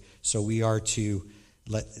 okay? So we are to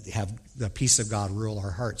have the peace of God rule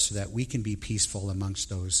our hearts so that we can be peaceful amongst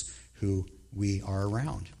those who we are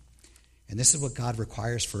around. And this is what God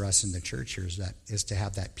requires for us in the church here, is to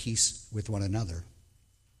have that peace with one another.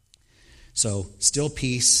 So still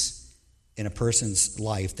peace in a person's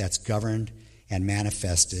life that's governed and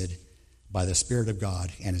manifested by the Spirit of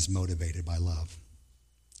God and is motivated by love.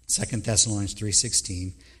 2 Thessalonians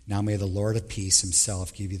 3:16, now may the Lord of peace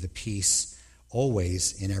himself give you the peace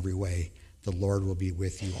always in every way. The Lord will be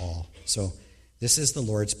with you all. So this is the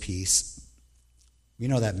Lord's peace. We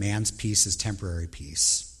know that man's peace is temporary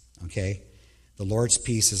peace, okay? The Lord's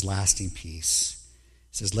peace is lasting peace.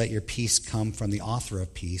 It says, let your peace come from the author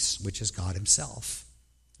of peace, which is God himself.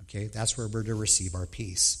 Okay, that's where we're to receive our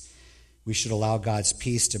peace. We should allow God's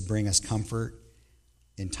peace to bring us comfort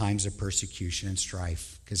in times of persecution and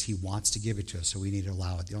strife, because he wants to give it to us, so we need to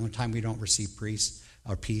allow it. The only time we don't receive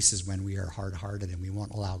our peace is when we are hard-hearted and we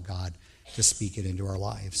won't allow God to speak it into our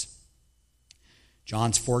lives.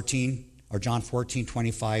 John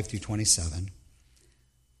 14:25 through 27.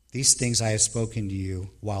 These things I have spoken to you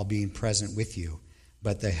while being present with you,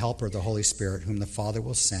 but the Helper, the Holy Spirit, whom the Father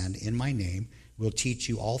will send in my name, will teach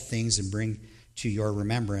you all things and bring to your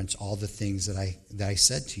remembrance all the things that I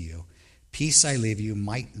said to you. Peace I leave you,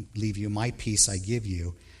 my peace I give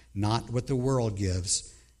you, not what the world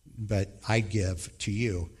gives, but I give to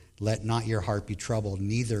you. Let not your heart be troubled,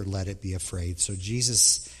 neither let it be afraid. So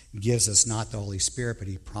Jesus gives us not the Holy Spirit, but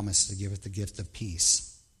he promised to give us the gift of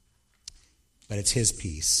peace. But it's his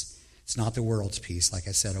peace. It's not the world's peace. Like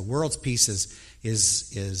I said, a world's peace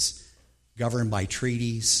is governed by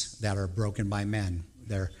treaties that are broken by men.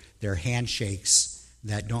 They're handshakes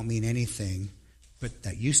that don't mean anything, but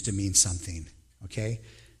that used to mean something, okay?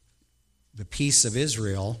 The peace of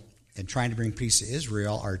Israel and trying to bring peace to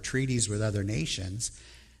Israel are treaties with other nations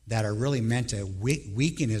that are really meant to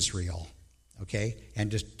weaken Israel, okay,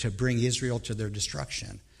 and to bring Israel to their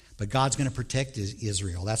destruction. But God's going to protect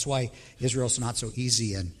Israel. That's why Israel's not so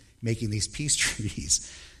easy in making these peace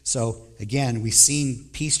treaties. So, again, we've seen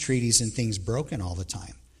peace treaties and things broken all the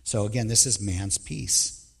time. So, again, this is man's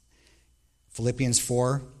peace. Philippians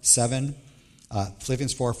 4,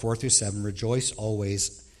 4 through 7, rejoice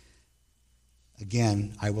always.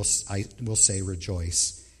 Again, I will say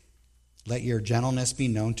rejoice. Let your gentleness be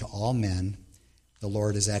known to all men. The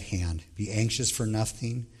Lord is at hand. Be anxious for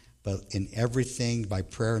nothing, but in everything by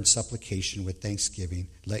prayer and supplication with thanksgiving,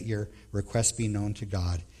 let your requests be known to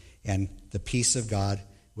God. And the peace of God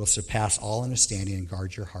will surpass all understanding and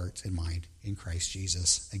guard your hearts and mind in Christ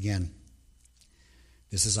Jesus. Again,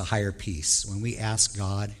 this is a higher peace. When we ask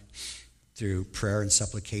God through prayer and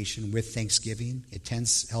supplication with thanksgiving, it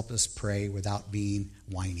tends to help us pray without being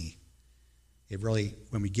whiny. It really,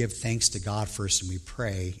 when we give thanks to God first and we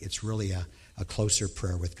pray, it's really a closer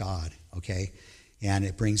prayer with God, okay? And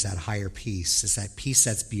it brings that higher peace. It's that peace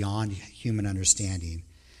that's beyond human understanding.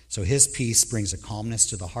 So his peace brings a calmness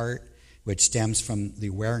to the heart, which stems from the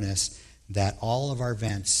awareness that all of our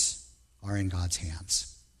events are in God's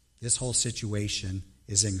hands. This whole situation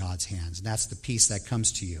is in God's hands. And that's the peace that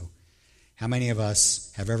comes to you. How many of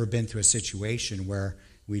us have ever been through a situation where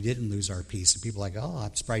we didn't lose our peace? And people are like, oh,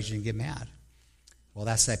 I'm surprised you didn't get mad. Well,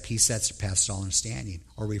 that's that peace that surpasses all understanding.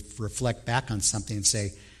 Or we reflect back on something and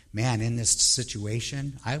say, man, in this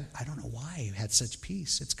situation, I don't know why I had such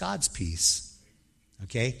peace. It's God's peace.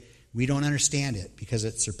 Okay? We don't understand it because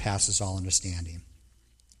it surpasses all understanding.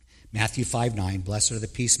 Matthew 5:9, blessed are the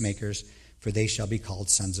peacemakers, for they shall be called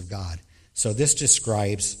sons of God. So this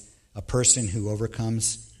describes a person who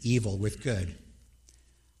overcomes evil with good.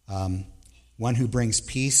 One who brings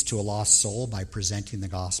peace to a lost soul by presenting the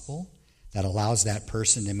gospel that allows that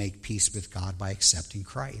person to make peace with God by accepting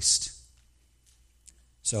Christ.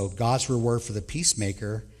 So God's reward for the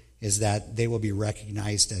peacemaker is that they will be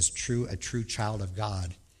recognized as a true child of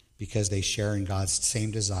God because they share in God's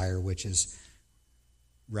same desire, which is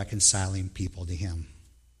reconciling people to him.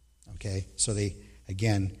 Okay? So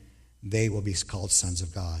they will be called sons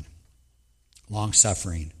of God.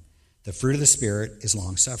 Long-suffering. The fruit of the Spirit is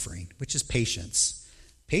long-suffering, which is patience.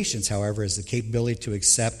 Patience, however, is the capability to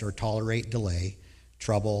accept or tolerate delay,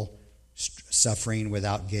 trouble, suffering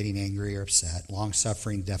without getting angry or upset.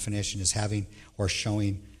 Long-suffering definition is having or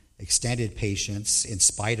showing extended patience in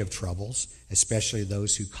spite of troubles, especially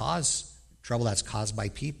those who cause trouble that's caused by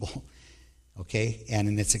people, okay, and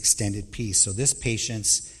in its extended peace. So this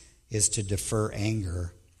patience is to defer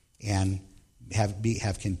anger and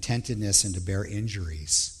have contentedness and to bear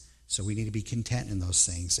injuries. So we need to be content in those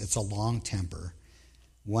things. It's a long temper.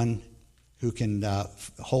 One who can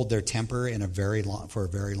hold their temper for a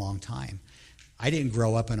very long time. I didn't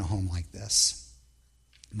grow up in a home like this.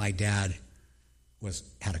 My dad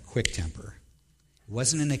had a quick temper. It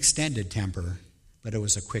wasn't an extended temper, but it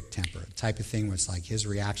was a quick temper. The type of thing was like his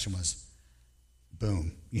reaction was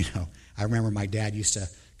boom. I remember my dad used to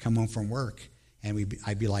come home from work, and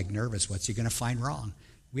I'd be like nervous. What's he going to find wrong?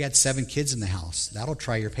 We had 7 kids in the house. That'll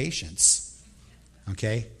try your patience.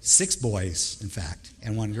 Okay? 6 boys, in fact,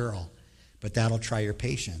 and 1 girl. But that'll try your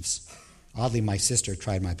patience. Oddly, my sister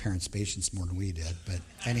tried my parents' patience more than we did. But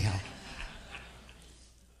anyhow.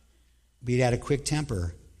 We had a quick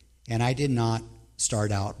temper. And I did not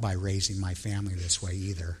start out by raising my family this way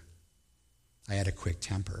either. I had a quick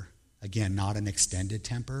temper. Again, not an extended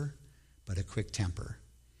temper, but a quick temper.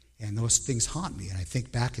 And those things haunt me. And I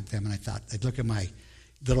think back at them, and I'd look at my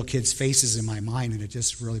little kids' faces in my mind, and it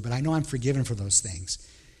just really, but I know I'm forgiven for those things.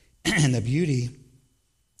 And the beauty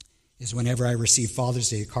is whenever I receive Father's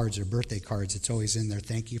Day cards or birthday cards, it's always in there,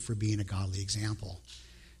 thank you for being a godly example.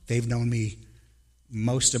 They've known me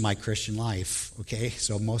most of my Christian life, okay?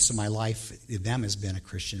 So most of my life, them has been a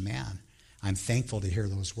Christian man. I'm thankful to hear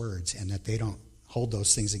those words and that they don't hold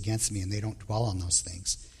those things against me and they don't dwell on those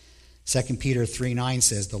things. 2 Peter 3:9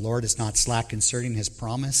 says, the Lord is not slack concerning his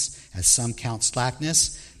promise, as some count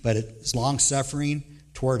slackness, but is long-suffering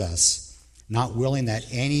toward us, not willing that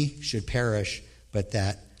any should perish, but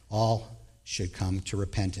that all should come to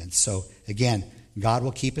repentance. So again, God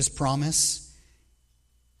will keep his promise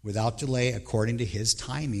without delay according to his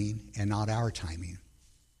timing and not our timing.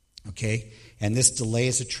 Okay? And this delay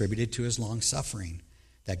is attributed to his long-suffering,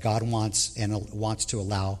 that God wants to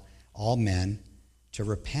allow all men to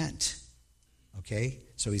repent. Okay?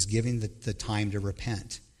 So he's giving the time to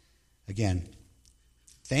repent. Again,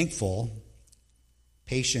 thankful,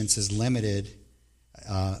 patience is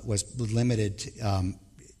was limited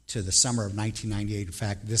to the summer of 1998. In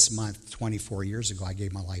fact, this month, 24 years ago, I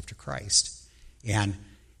gave my life to Christ. And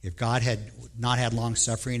if God had not had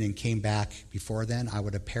long-suffering and came back before then, I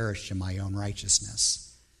would have perished in my own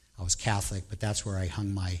righteousness. I was Catholic, but that's where I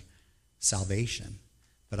hung my salvation.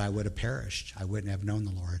 But I would have perished. I wouldn't have known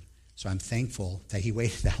the Lord. So I'm thankful that he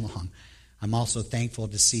waited that long. I'm also thankful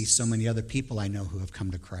to see so many other people I know who have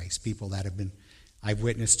come to Christ, people that I've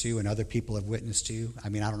witnessed to and other people have witnessed to. I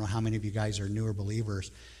mean, I don't know how many of you guys are newer believers,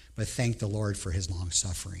 but thank the Lord for his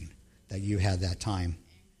long-suffering, that you had that time.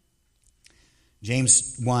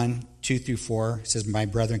 James 1:2-4 says, my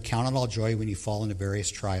brethren, count it all joy when you fall into various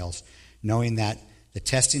trials, knowing that the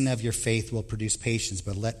testing of your faith will produce patience,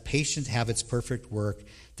 but let patience have its perfect work,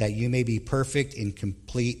 that you may be perfect and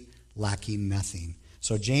complete, lacking nothing.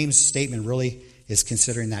 So James' statement really is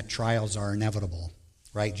considering that trials are inevitable,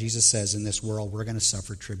 right? Jesus says in this world we're going to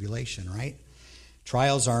suffer tribulation, right?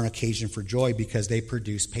 Trials are an occasion for joy because they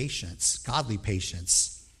produce patience, godly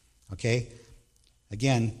patience, okay?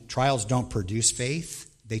 Again, trials don't produce faith,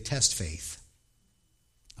 they test faith.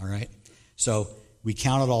 All right? So we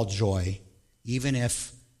count it all joy, even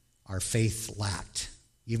if our faith lacked,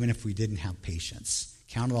 even if we didn't have patience.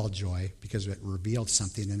 Count it all joy because it revealed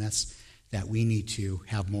something in us that we need to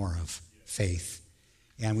have more of, faith.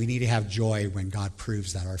 And we need to have joy when God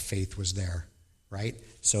proves that our faith was there, right?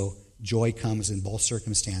 So joy comes in both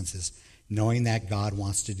circumstances, knowing that God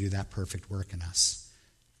wants to do that perfect work in us.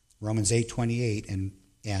 Romans 8:28,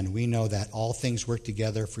 and we know that all things work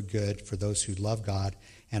together for good for those who love God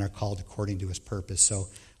and are called according to his purpose. So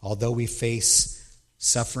although we face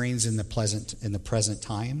sufferings in the present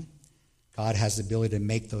time, God has the ability to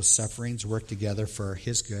make those sufferings work together for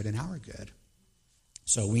his good and our good.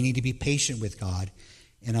 So we need to be patient with God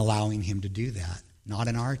in allowing him to do that. Not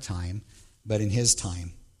in our time, but in his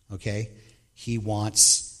time. Okay? He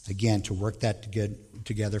wants, again, to work that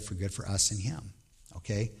together for good for us and him.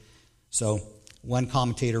 Okay? So one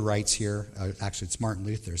commentator writes here, actually it's Martin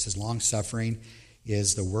Luther, says, long-suffering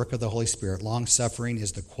is the work of the Holy Spirit. Long-suffering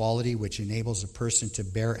is the quality which enables a person to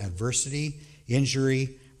bear adversity,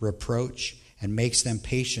 injury, reproach, and makes them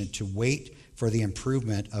patient to wait for the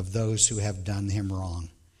improvement of those who have done him wrong.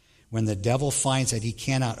 When the devil finds that he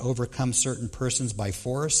cannot overcome certain persons by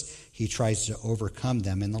force, he tries to overcome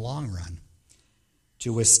them in the long run.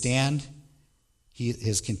 To withstand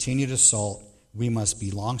his continued assault, we must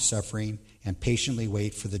be long-suffering and patiently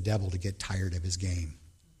wait for the devil to get tired of his game.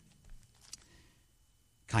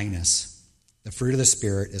 Kindness. The fruit of the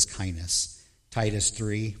Spirit is kindness. Titus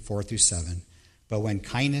 3:4-7. But when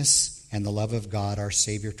kindness and the love of God, our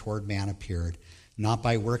Savior toward man, appeared, not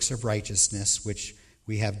by works of righteousness, which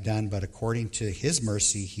we have done, but according to his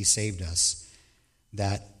mercy he saved us,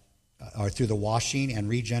 that are through the washing and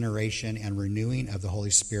regeneration and renewing of the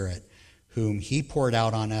Holy Spirit, whom he poured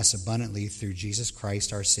out on us abundantly through Jesus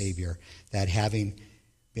Christ our Savior, that having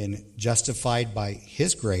been justified by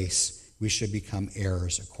his grace, we should become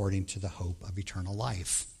heirs according to the hope of eternal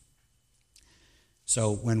life.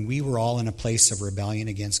 So when we were all in a place of rebellion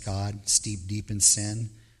against God, steeped deep in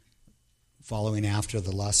sin, following after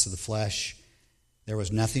the lusts of the flesh. There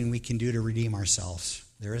was nothing we can do to redeem ourselves.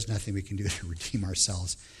 There is nothing we can do to redeem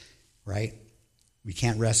ourselves, right? We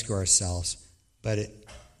can't rescue ourselves, but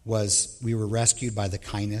we were rescued by the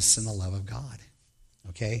kindness and the love of God,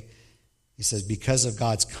 okay? He says, because of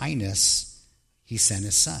God's kindness, he sent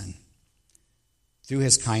his son. Through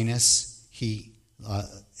his kindness, he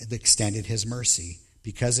extended his mercy.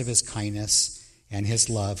 Because of his kindness and his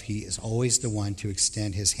love, he is always the one to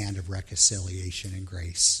extend his hand of reconciliation and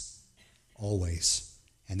grace. Always.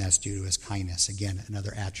 And that's due to his kindness. Again,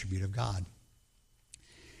 another attribute of God.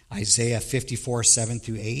 Isaiah 54, 7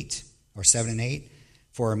 through 8, or 7 and 8.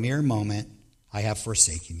 For a mere moment I have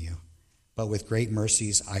forsaken you, but with great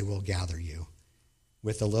mercies I will gather you.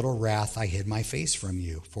 With a little wrath I hid my face from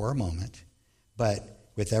you for a moment, but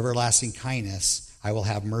with everlasting kindness I will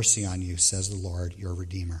have mercy on you, says the Lord, your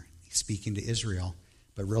Redeemer. He's speaking to Israel,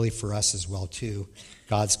 but really for us as well too.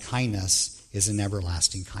 God's kindness is an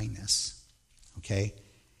everlasting kindness, okay?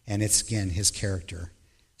 And it's, again, his character.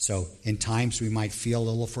 So in times we might feel a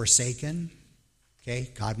little forsaken,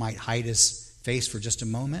 okay? God might hide his face for just a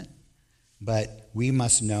moment, but we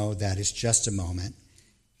must know that it's just a moment.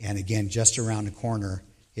 And again, just around the corner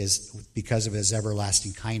is, because of his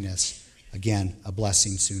everlasting kindness, again, a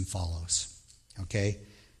blessing soon follows. Okay?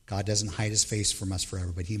 God doesn't hide his face from us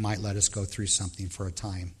forever, but he might let us go through something for a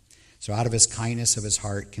time. So out of his kindness of his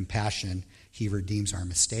heart, compassion, he redeems our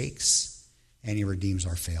mistakes and he redeems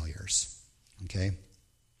our failures. Okay?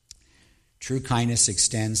 True kindness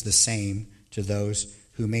extends the same to those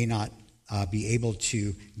who may not be able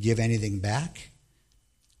to give anything back.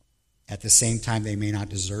 At the same time, they may not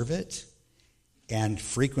deserve it. And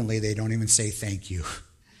frequently, they don't even say thank you.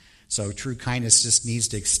 So true kindness just needs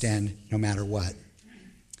to extend no matter what.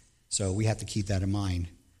 So we have to keep that in mind.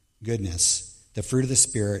 Goodness. The fruit of the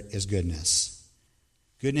Spirit is goodness.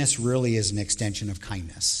 Goodness really is an extension of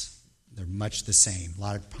kindness. They're much the same. A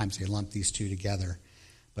lot of times they lump these two together.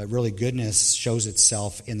 But really, goodness shows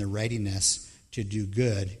itself in the readiness to do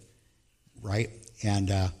good, right?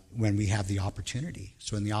 And when we have the opportunity.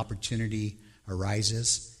 So when the opportunity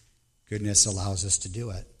arises, goodness allows us to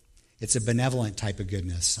do it. It's a benevolent type of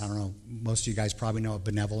goodness. I don't know, most of you guys probably know what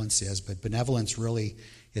benevolence is, but benevolence really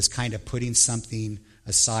is kind of putting something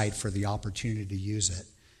aside for the opportunity to use it.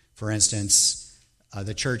 For instance,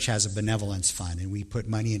 the church has a benevolence fund, and we put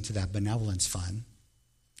money into that benevolence fund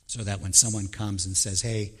so that when someone comes and says,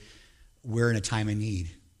 hey, we're in a time of need,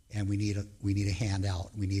 and we need a handout,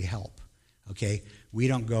 we need help, okay? We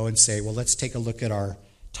don't go and say, well, let's take a look at our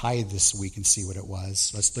tithe this week and see what it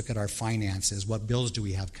was. Let's look at our finances. What bills do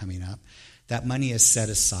we have coming up? That money is set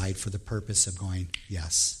aside for the purpose of going,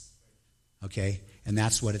 yes. Okay? And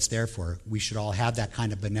that's what it's there for. We should all have that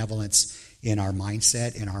kind of benevolence in our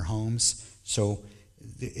mindset, in our homes. So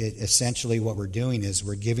essentially what we're doing is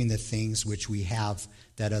we're giving the things which we have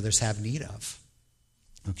that others have need of.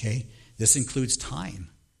 Okay? This includes time.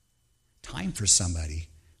 Time for somebody.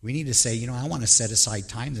 We need to say, I want to set aside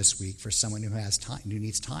time this week for someone who has time, who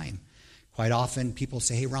needs time. Quite often, people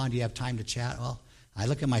say, hey, Ron, do you have time to chat? Well, I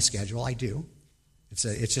look at my schedule. I do.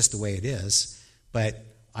 It's just the way it is. But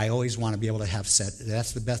I always want to be able to have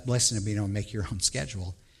that's the best blessing of being able to make your own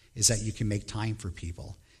schedule, is that you can make time for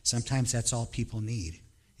people. Sometimes that's all people need,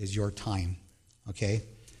 is your time. Okay?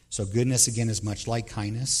 So goodness, again, is much like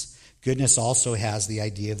kindness. Goodness also has the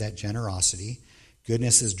idea of that generosity.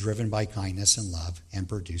 Goodness is driven by kindness and love and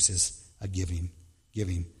produces a giving.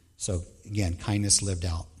 So, again, kindness lived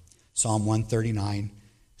out. Psalm 139,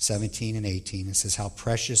 17 and 18, it says, how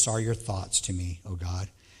precious are your thoughts to me, O God.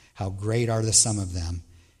 How great are the sum of them.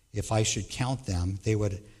 If I should count them, they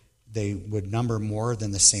would number more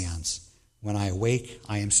than the sands. When I awake,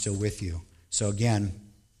 I am still with you. So, again,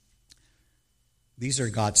 these are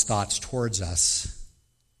God's thoughts towards us,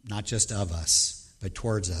 not just of us, but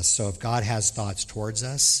towards us. So if God has thoughts towards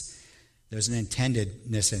us, there's an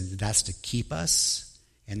intendedness, and that's to keep us,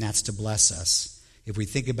 and that's to bless us. If we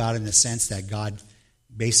think about it in the sense that God,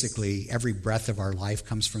 basically every breath of our life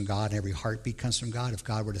comes from God, and every heartbeat comes from God, if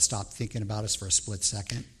God were to stop thinking about us for a split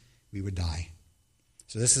second, we would die.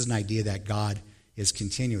 So this is an idea that God is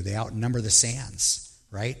continual. They outnumber the sands,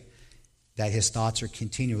 right? That his thoughts are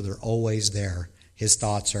continual. They're always there. His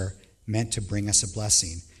thoughts are meant to bring us a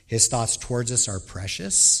blessing. His thoughts towards us are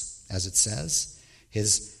precious, as it says.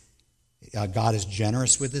 God is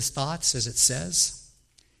generous with his thoughts, as it says.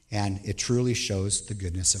 And it truly shows the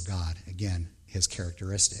goodness of God. Again, his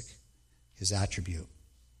characteristic, his attribute.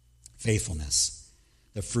 Faithfulness.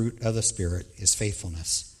 The fruit of the Spirit is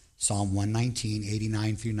faithfulness. Psalm 119,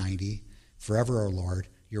 89 through 90. Forever, O Lord,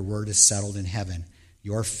 your word is settled in heaven.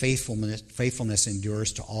 Your faithfulness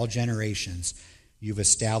endures to all generations. You've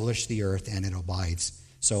established the earth, and it abides.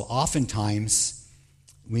 So oftentimes,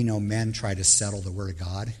 we know men try to settle the Word of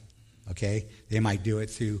God, okay? They might do it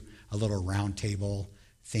through a little round table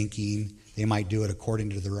thinking. They might do it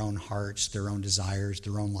according to their own hearts, their own desires,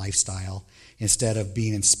 their own lifestyle. Instead of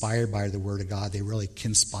being inspired by the Word of God, they really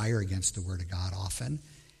conspire against the Word of God often.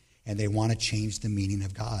 And they want to change the meaning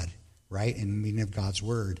of God, right? And the meaning of God's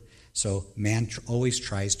Word. So man always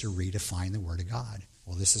tries to redefine the Word of God.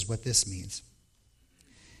 Well, this is what this means.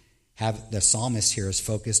 The psalmist here is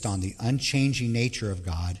focused on the unchanging nature of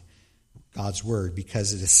God, God's Word,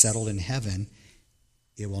 because it is settled in heaven,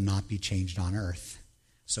 it will not be changed on earth.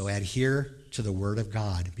 So adhere to the Word of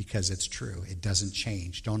God because it's true. It doesn't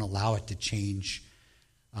change. Don't allow it to change.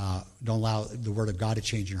 Don't allow the Word of God to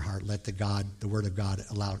change your heart. Let the Word of God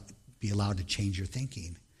be allowed to change your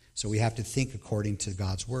thinking. So we have to think according to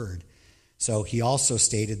God's Word. So he also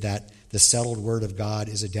stated that the settled Word of God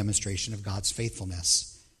is a demonstration of God's faithfulness.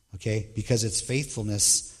 Okay? Because it's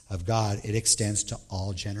faithfulness of God, it extends to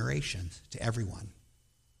all generations, to everyone.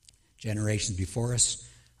 Generations before us,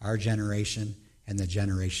 our generation, and the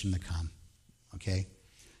generation to come. Okay?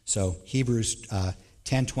 So Hebrews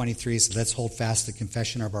 10:23 says, let's hold fast the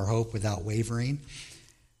confession of our hope without wavering,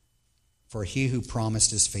 for he who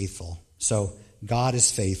promised is faithful. So God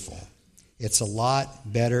is faithful. It's a lot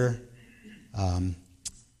better.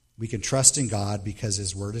 We can trust in God because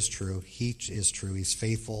his word is true. He is true. He's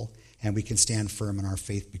faithful, and we can stand firm in our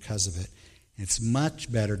faith because of it. And it's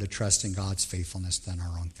much better to trust in God's faithfulness than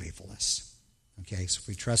our own faithfulness. Okay, so if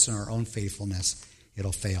we trust in our own faithfulness,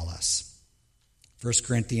 it'll fail us. 1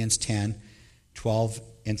 Corinthians 10:12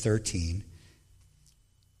 and 13.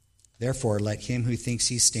 Therefore, let him who thinks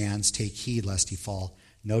he stands take heed lest he fall.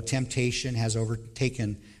 No temptation has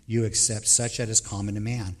overtaken you except such as is common to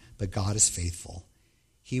man, but God is faithful.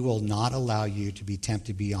 He will not allow you to be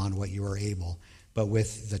tempted beyond what you are able, but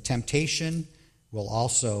with the temptation will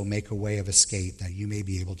also make a way of escape that you may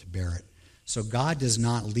be able to bear it. So God does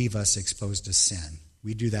not leave us exposed to sin.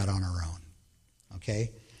 We do that on our own.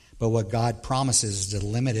 Okay? But what God promises is to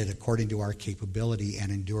limit it according to our capability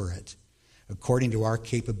and endure it. According to our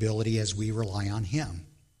capability as we rely on him.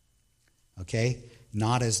 Okay?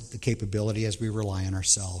 Not as the capability as we rely on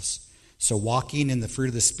ourselves. So walking in the fruit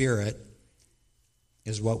of the Spirit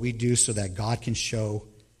is what we do so that God can show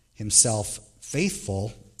himself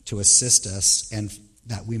faithful to assist us and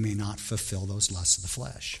that we may not fulfill those lusts of the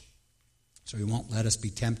flesh. So he won't let us be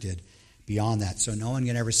tempted beyond that. So no one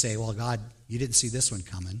can ever say, well, God, you didn't see this one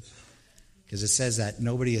coming. Because it says that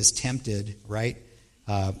nobody is tempted, right?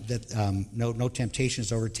 No temptation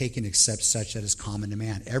is overtaken except such that is common to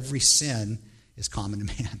man. Every sin is common to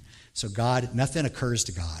man. So God, nothing occurs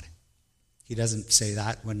to God. He doesn't say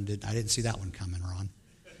that one I didn't see that one coming, Ron.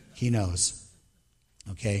 He knows.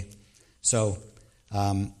 Okay? So,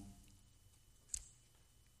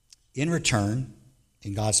 in return,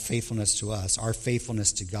 in God's faithfulness to us, our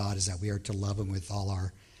faithfulness to God is that we are to love him with all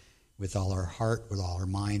our heart, with all our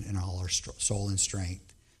mind, and all our soul and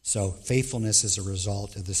strength. So faithfulness is a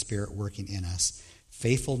result of the Spirit working in us.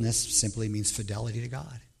 Faithfulness simply means fidelity to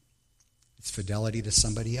God. It's fidelity to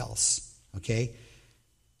somebody else. Okay?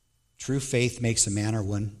 True faith makes a man or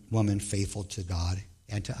woman faithful to God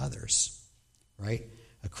and to others. Right?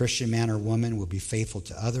 A Christian man or woman will be faithful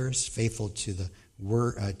to others, faithful to the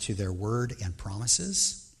word, to their word and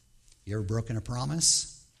promises. You ever broken a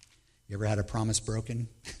promise? You ever had a promise broken?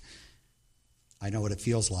 I know what it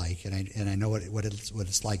feels like, and I know what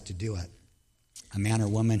it's like to do it. A man or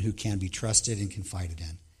woman who can be trusted and confided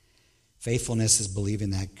in. Faithfulness is believing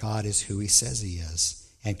that God is who he says he is,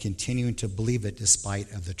 and continuing to believe it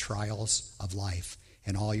despite of the trials of life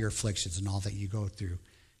and all your afflictions and all that you go through.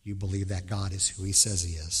 You believe that God is who he says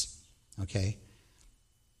he is. Okay?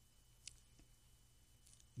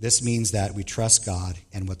 This means that we trust God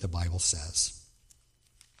and what the Bible says.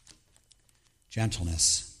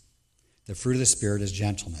 Gentleness. The fruit of the Spirit is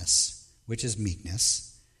gentleness, which is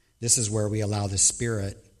meekness. This is where we allow the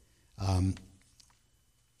Spirit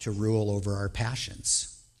to rule over our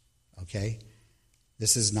passions. Okay?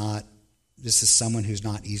 This is someone who's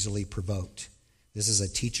not easily provoked. This is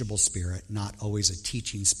a teachable spirit, not always a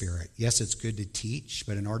teaching spirit. Yes, it's good to teach,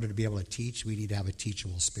 but in order to be able to teach, we need to have a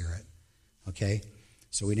teachable spirit. Okay?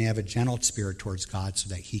 So we need to have a gentle spirit towards God so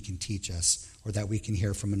that he can teach us, or that we can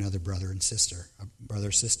hear from another brother or sister.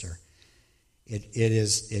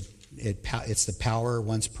 It's the power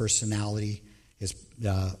one's personality is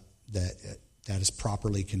that is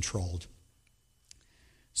properly controlled.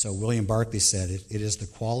 So William Barclay said, it is the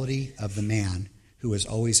quality of the man who is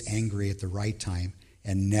always angry at the right time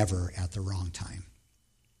and never at the wrong time.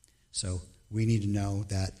 So we need to know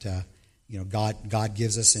that God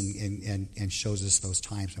gives us and shows us those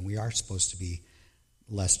times when we are supposed to be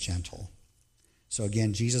less gentle. So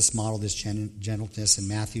again, Jesus modeled this gentleness in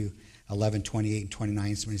Matthew 11:28 and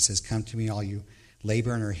 29 when he says, "Come to me, all you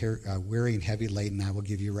labor and are weary and heavy laden, I will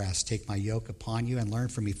give you rest. Take my yoke upon you and learn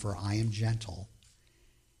from me, for I am gentle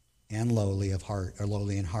and lowly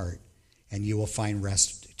in heart, and you will find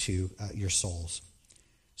rest to your souls."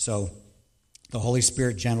 So the Holy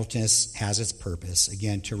Spirit gentleness has its purpose,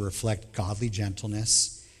 again, to reflect godly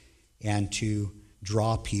gentleness and to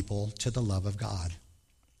draw people to the love of God.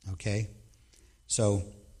 Okay? So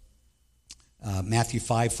Matthew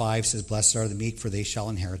 5:5 says, "Blessed are the meek, for they shall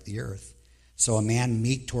inherit the earth." So a man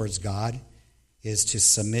meek towards God is to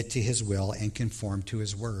submit to his will and conform to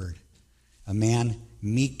his word. A man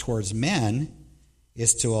meek towards men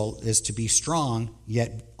is to be strong,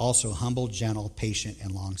 yet also humble, gentle, patient,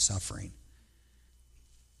 and long-suffering.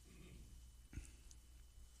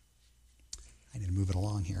 I need to move it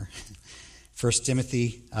along here. 1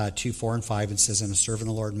 Timothy 2:4 and 5, it says, "And a servant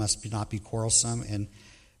of the Lord must not be quarrelsome and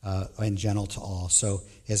gentle to all." So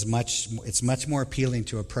it's much more appealing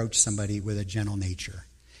to approach somebody with a gentle nature.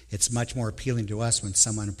 It's much more appealing to us when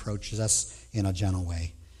someone approaches us in a gentle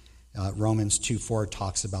way. Romans 2:4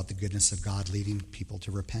 talks about the goodness of God leading people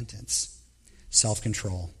to repentance.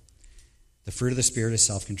 Self-control. The fruit of the Spirit is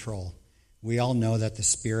self-control. We all know that the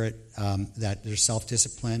Spirit, that there's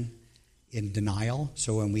self-discipline in denial.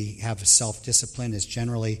 So when we have self-discipline, it's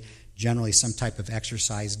generally some type of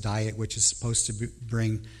exercise, diet, which is supposed to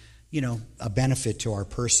bring, a benefit to our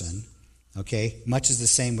person. Okay? Much is the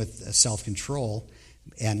same with self-control,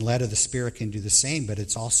 and led of the Spirit can do the same, but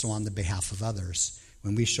it's also on the behalf of others.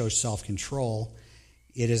 When we show self-control,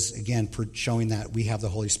 it is, again, showing that we have the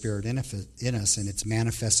Holy Spirit in us, and it's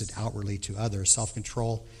manifested outwardly to others.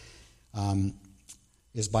 Self-control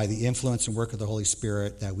is by the influence and work of the Holy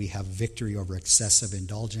Spirit that we have victory over excessive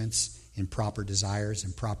indulgence, improper desires,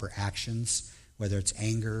 improper actions, whether it's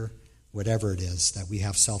anger, whatever it is, that we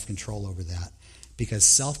have self-control over that. Because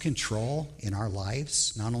self-control in our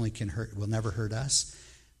lives not only will never hurt us,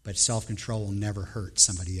 but self-control will never hurt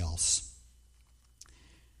somebody else.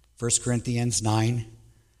 1 Corinthians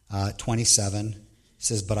 9:27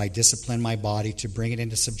 says, "But I discipline my body to bring it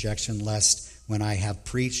into subjection, lest when I have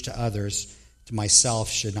preached to others, to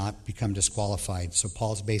myself should not become disqualified." So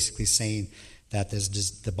Paul's basically saying that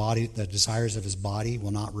the desires of his body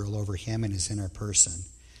will not rule over him and his inner person.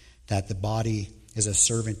 That the body is a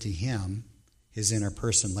servant to him, his inner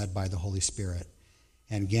person, led by the Holy Spirit.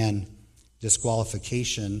 And again,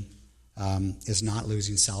 disqualification is not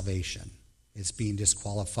losing salvation. It's being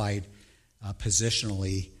disqualified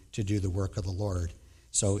positionally to do the work of the Lord.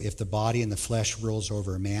 So if the body and the flesh rules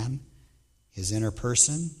over a man, his inner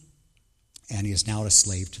person, and he is now a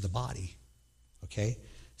slave to the body. Okay?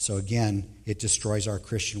 So again, it destroys our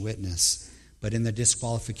Christian witness. But in the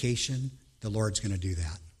disqualification, the Lord's going to do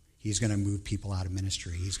that. He's going to move people out of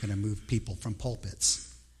ministry. He's going to move people from pulpits,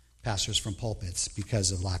 pastors from pulpits,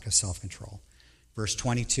 because of lack of self-control. Verse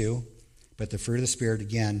 22, "But the fruit of the Spirit,"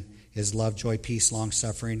 again, is love, joy, peace,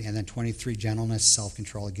 long-suffering. And then 23, gentleness,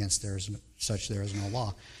 self-control. Against there is no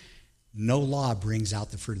law. No law brings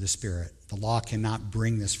out the fruit of the Spirit. The law cannot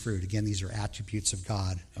bring this fruit. Again, these are attributes of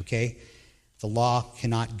God, okay? The law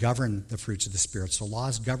cannot govern the fruits of the Spirit. So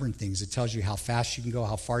laws govern things. It tells you how fast you can go,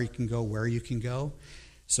 how far you can go, where you can go.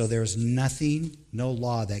 So there's no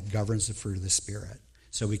law that governs the fruit of the Spirit.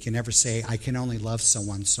 So we can never say, I can only love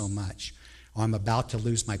someone so much. Or I'm about to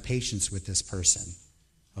lose my patience with this person.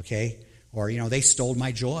 Okay? Or, they stole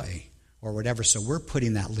my joy. Or whatever. So we're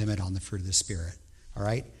putting that limit on the fruit of the Spirit. All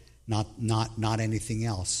right? Not anything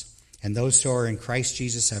else. And those who are in Christ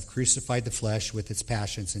Jesus have crucified the flesh with its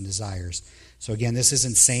passions and desires. So again, this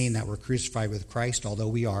isn't saying that we're crucified with Christ, although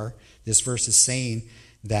we are. This verse is saying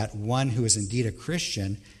that one who is indeed a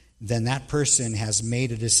Christian, then that person has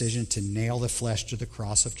made a decision to nail the flesh to the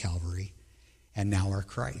cross of Calvary and now are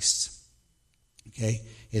Christ's. Okay?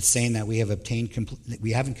 It's saying that we haven't obtained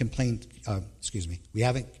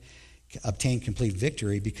complete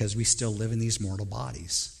victory because we still live in these mortal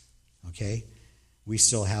bodies. Okay? We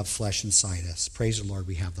still have flesh inside us. Praise the Lord,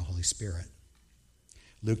 we have the Holy Spirit.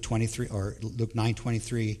 Luke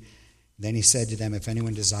 9:23, "Then he said to them, if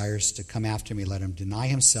anyone desires to come after me, let him deny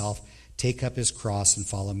himself, take up his cross, and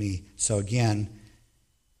follow me." So again,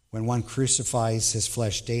 when one crucifies his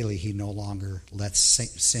flesh daily, he no longer lets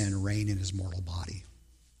sin reign in his mortal body.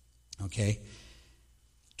 Okay?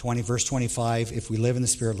 Verse 25, "If we live in the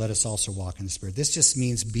Spirit, let us also walk in the Spirit." This just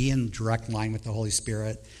means be in direct line with the Holy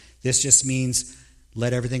Spirit. This just means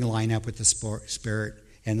let everything line up with the Spirit.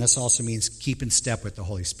 And this also means keep in step with the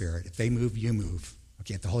Holy Spirit. If they move, you move.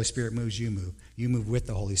 Okay, if the Holy Spirit moves, you move. You move with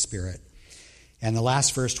the Holy Spirit. And the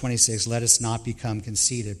last verse, 26, let us not become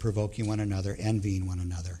conceited, provoking one another, envying one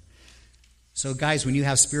another. So guys, when you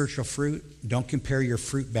have spiritual fruit, don't compare your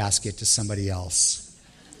fruit basket to somebody else.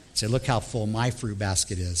 Say, look how full my fruit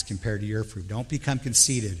basket is compared to your fruit. Don't become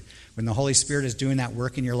conceited. When the Holy Spirit is doing that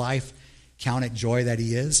work in your life, count it joy that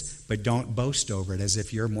he is, but don't boast over it as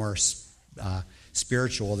if you're more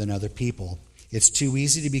spiritual than other people. It's too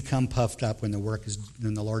easy to become puffed up when the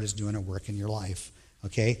Lord is doing a work in your life.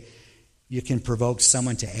 Okay? You can provoke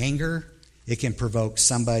someone to anger. It can provoke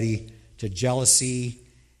somebody to jealousy.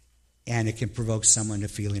 And it can provoke someone to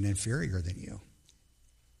feeling inferior than you,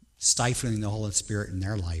 stifling the Holy Spirit in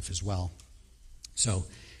their life as well. So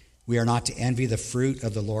we are not to envy the fruit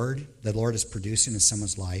of the Lord is producing in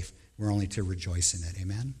someone's life. We're only to rejoice in it.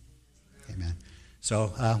 Amen? Amen.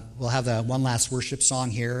 So we'll have the one last worship song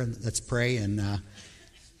here. Let's pray and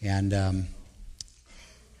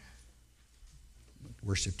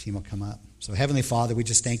worship team will come up. So Heavenly Father, we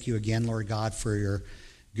just thank you again, Lord God, for your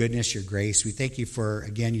goodness, your grace. We thank you for,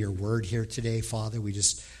 again, your word here today, Father.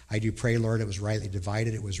 I do pray, Lord, it was rightly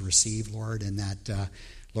divided, it was received, Lord, and that,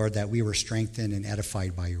 Lord, that we were strengthened and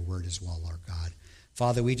edified by your word as well, Lord God.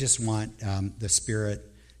 Father, we just want the Spirit,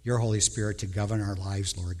 your Holy Spirit, to govern our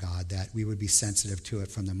lives, Lord God, that we would be sensitive to it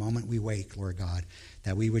from the moment we wake, Lord God,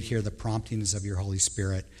 that we would hear the promptings of your Holy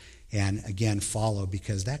Spirit and, again, follow,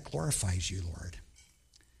 because that glorifies you, Lord.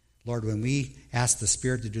 Lord, when we ask the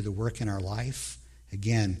Spirit to do the work in our life,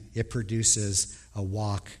 again, it produces a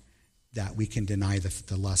walk that we can deny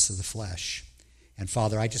the lusts of the flesh. And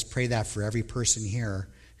Father, I just pray that for every person here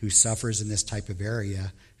who suffers in this type of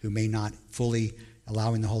area, who may not fully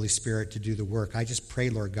allowing the Holy Spirit to do the work, I just pray,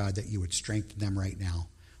 Lord God, that you would strengthen them right now.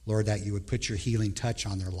 Lord, that you would put your healing touch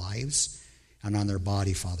on their lives and on their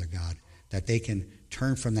body, Father God, that they can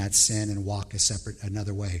turn from that sin and walk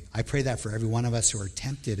another way. I pray that for every one of us who are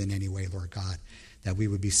tempted in any way, Lord God, that we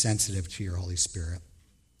would be sensitive to your Holy Spirit.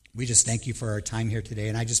 We just thank you for our time here today.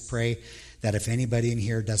 And I just pray that if anybody in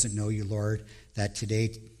here doesn't know you, Lord, that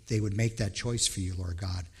today they would make that choice for you, Lord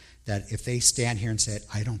God. That if they stand here and say,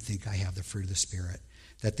 I don't think I have the fruit of the Spirit,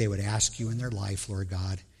 that they would ask you in their life, Lord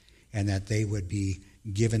God, and that they would be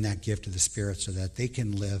given that gift of the Spirit so that they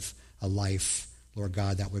can live a life, Lord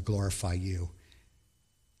God, that would glorify you.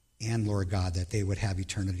 And, Lord God, that they would have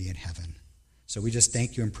eternity in heaven. So we just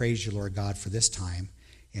thank you and praise you, Lord God, for this time,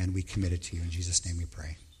 and we commit it to you. In Jesus' name we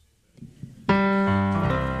pray.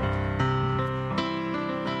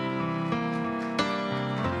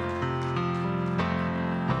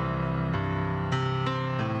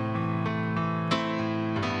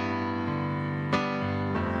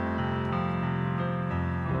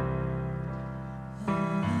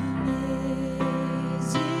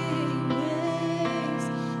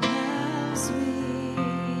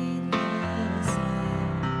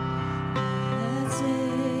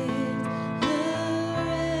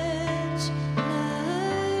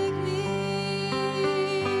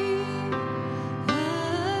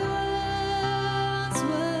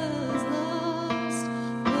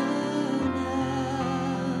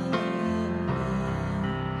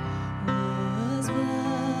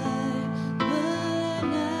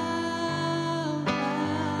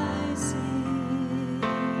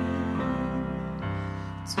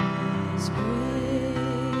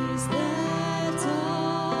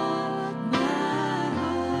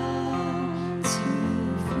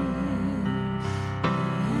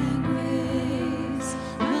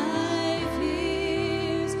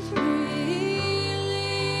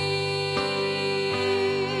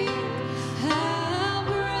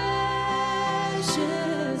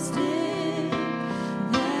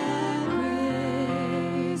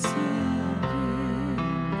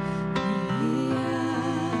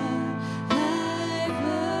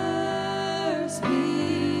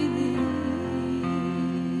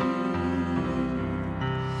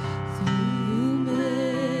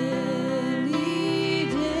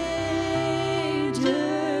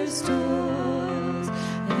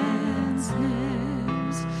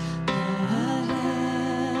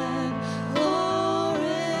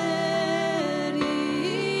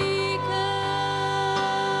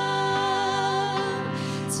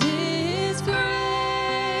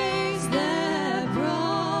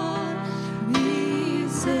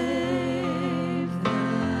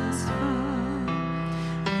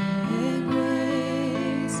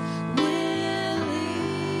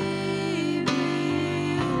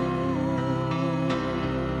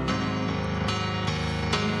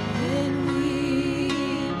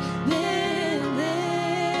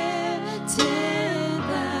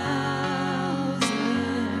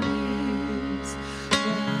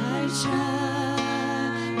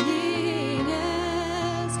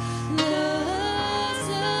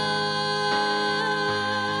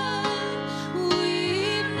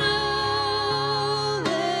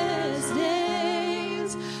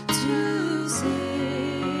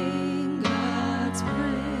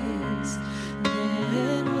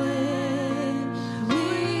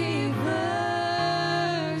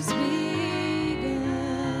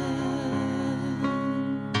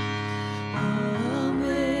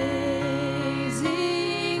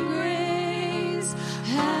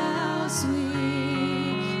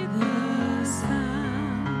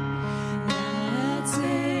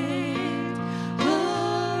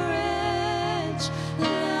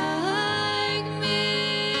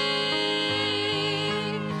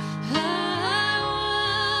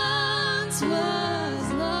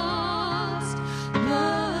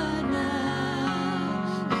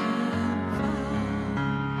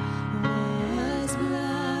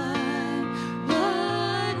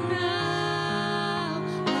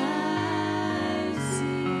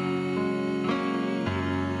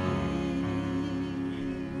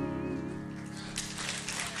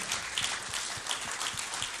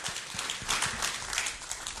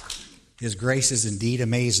 His grace is indeed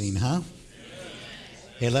amazing, huh?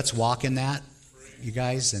 Hey, let's walk in that, you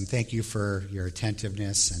guys, and thank you for your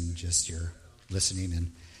attentiveness and just your listening,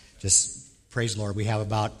 and just praise the Lord. We have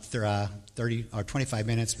about 30 or 25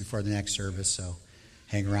 minutes before the next service, so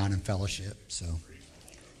hang around and fellowship. So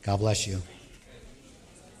God bless you.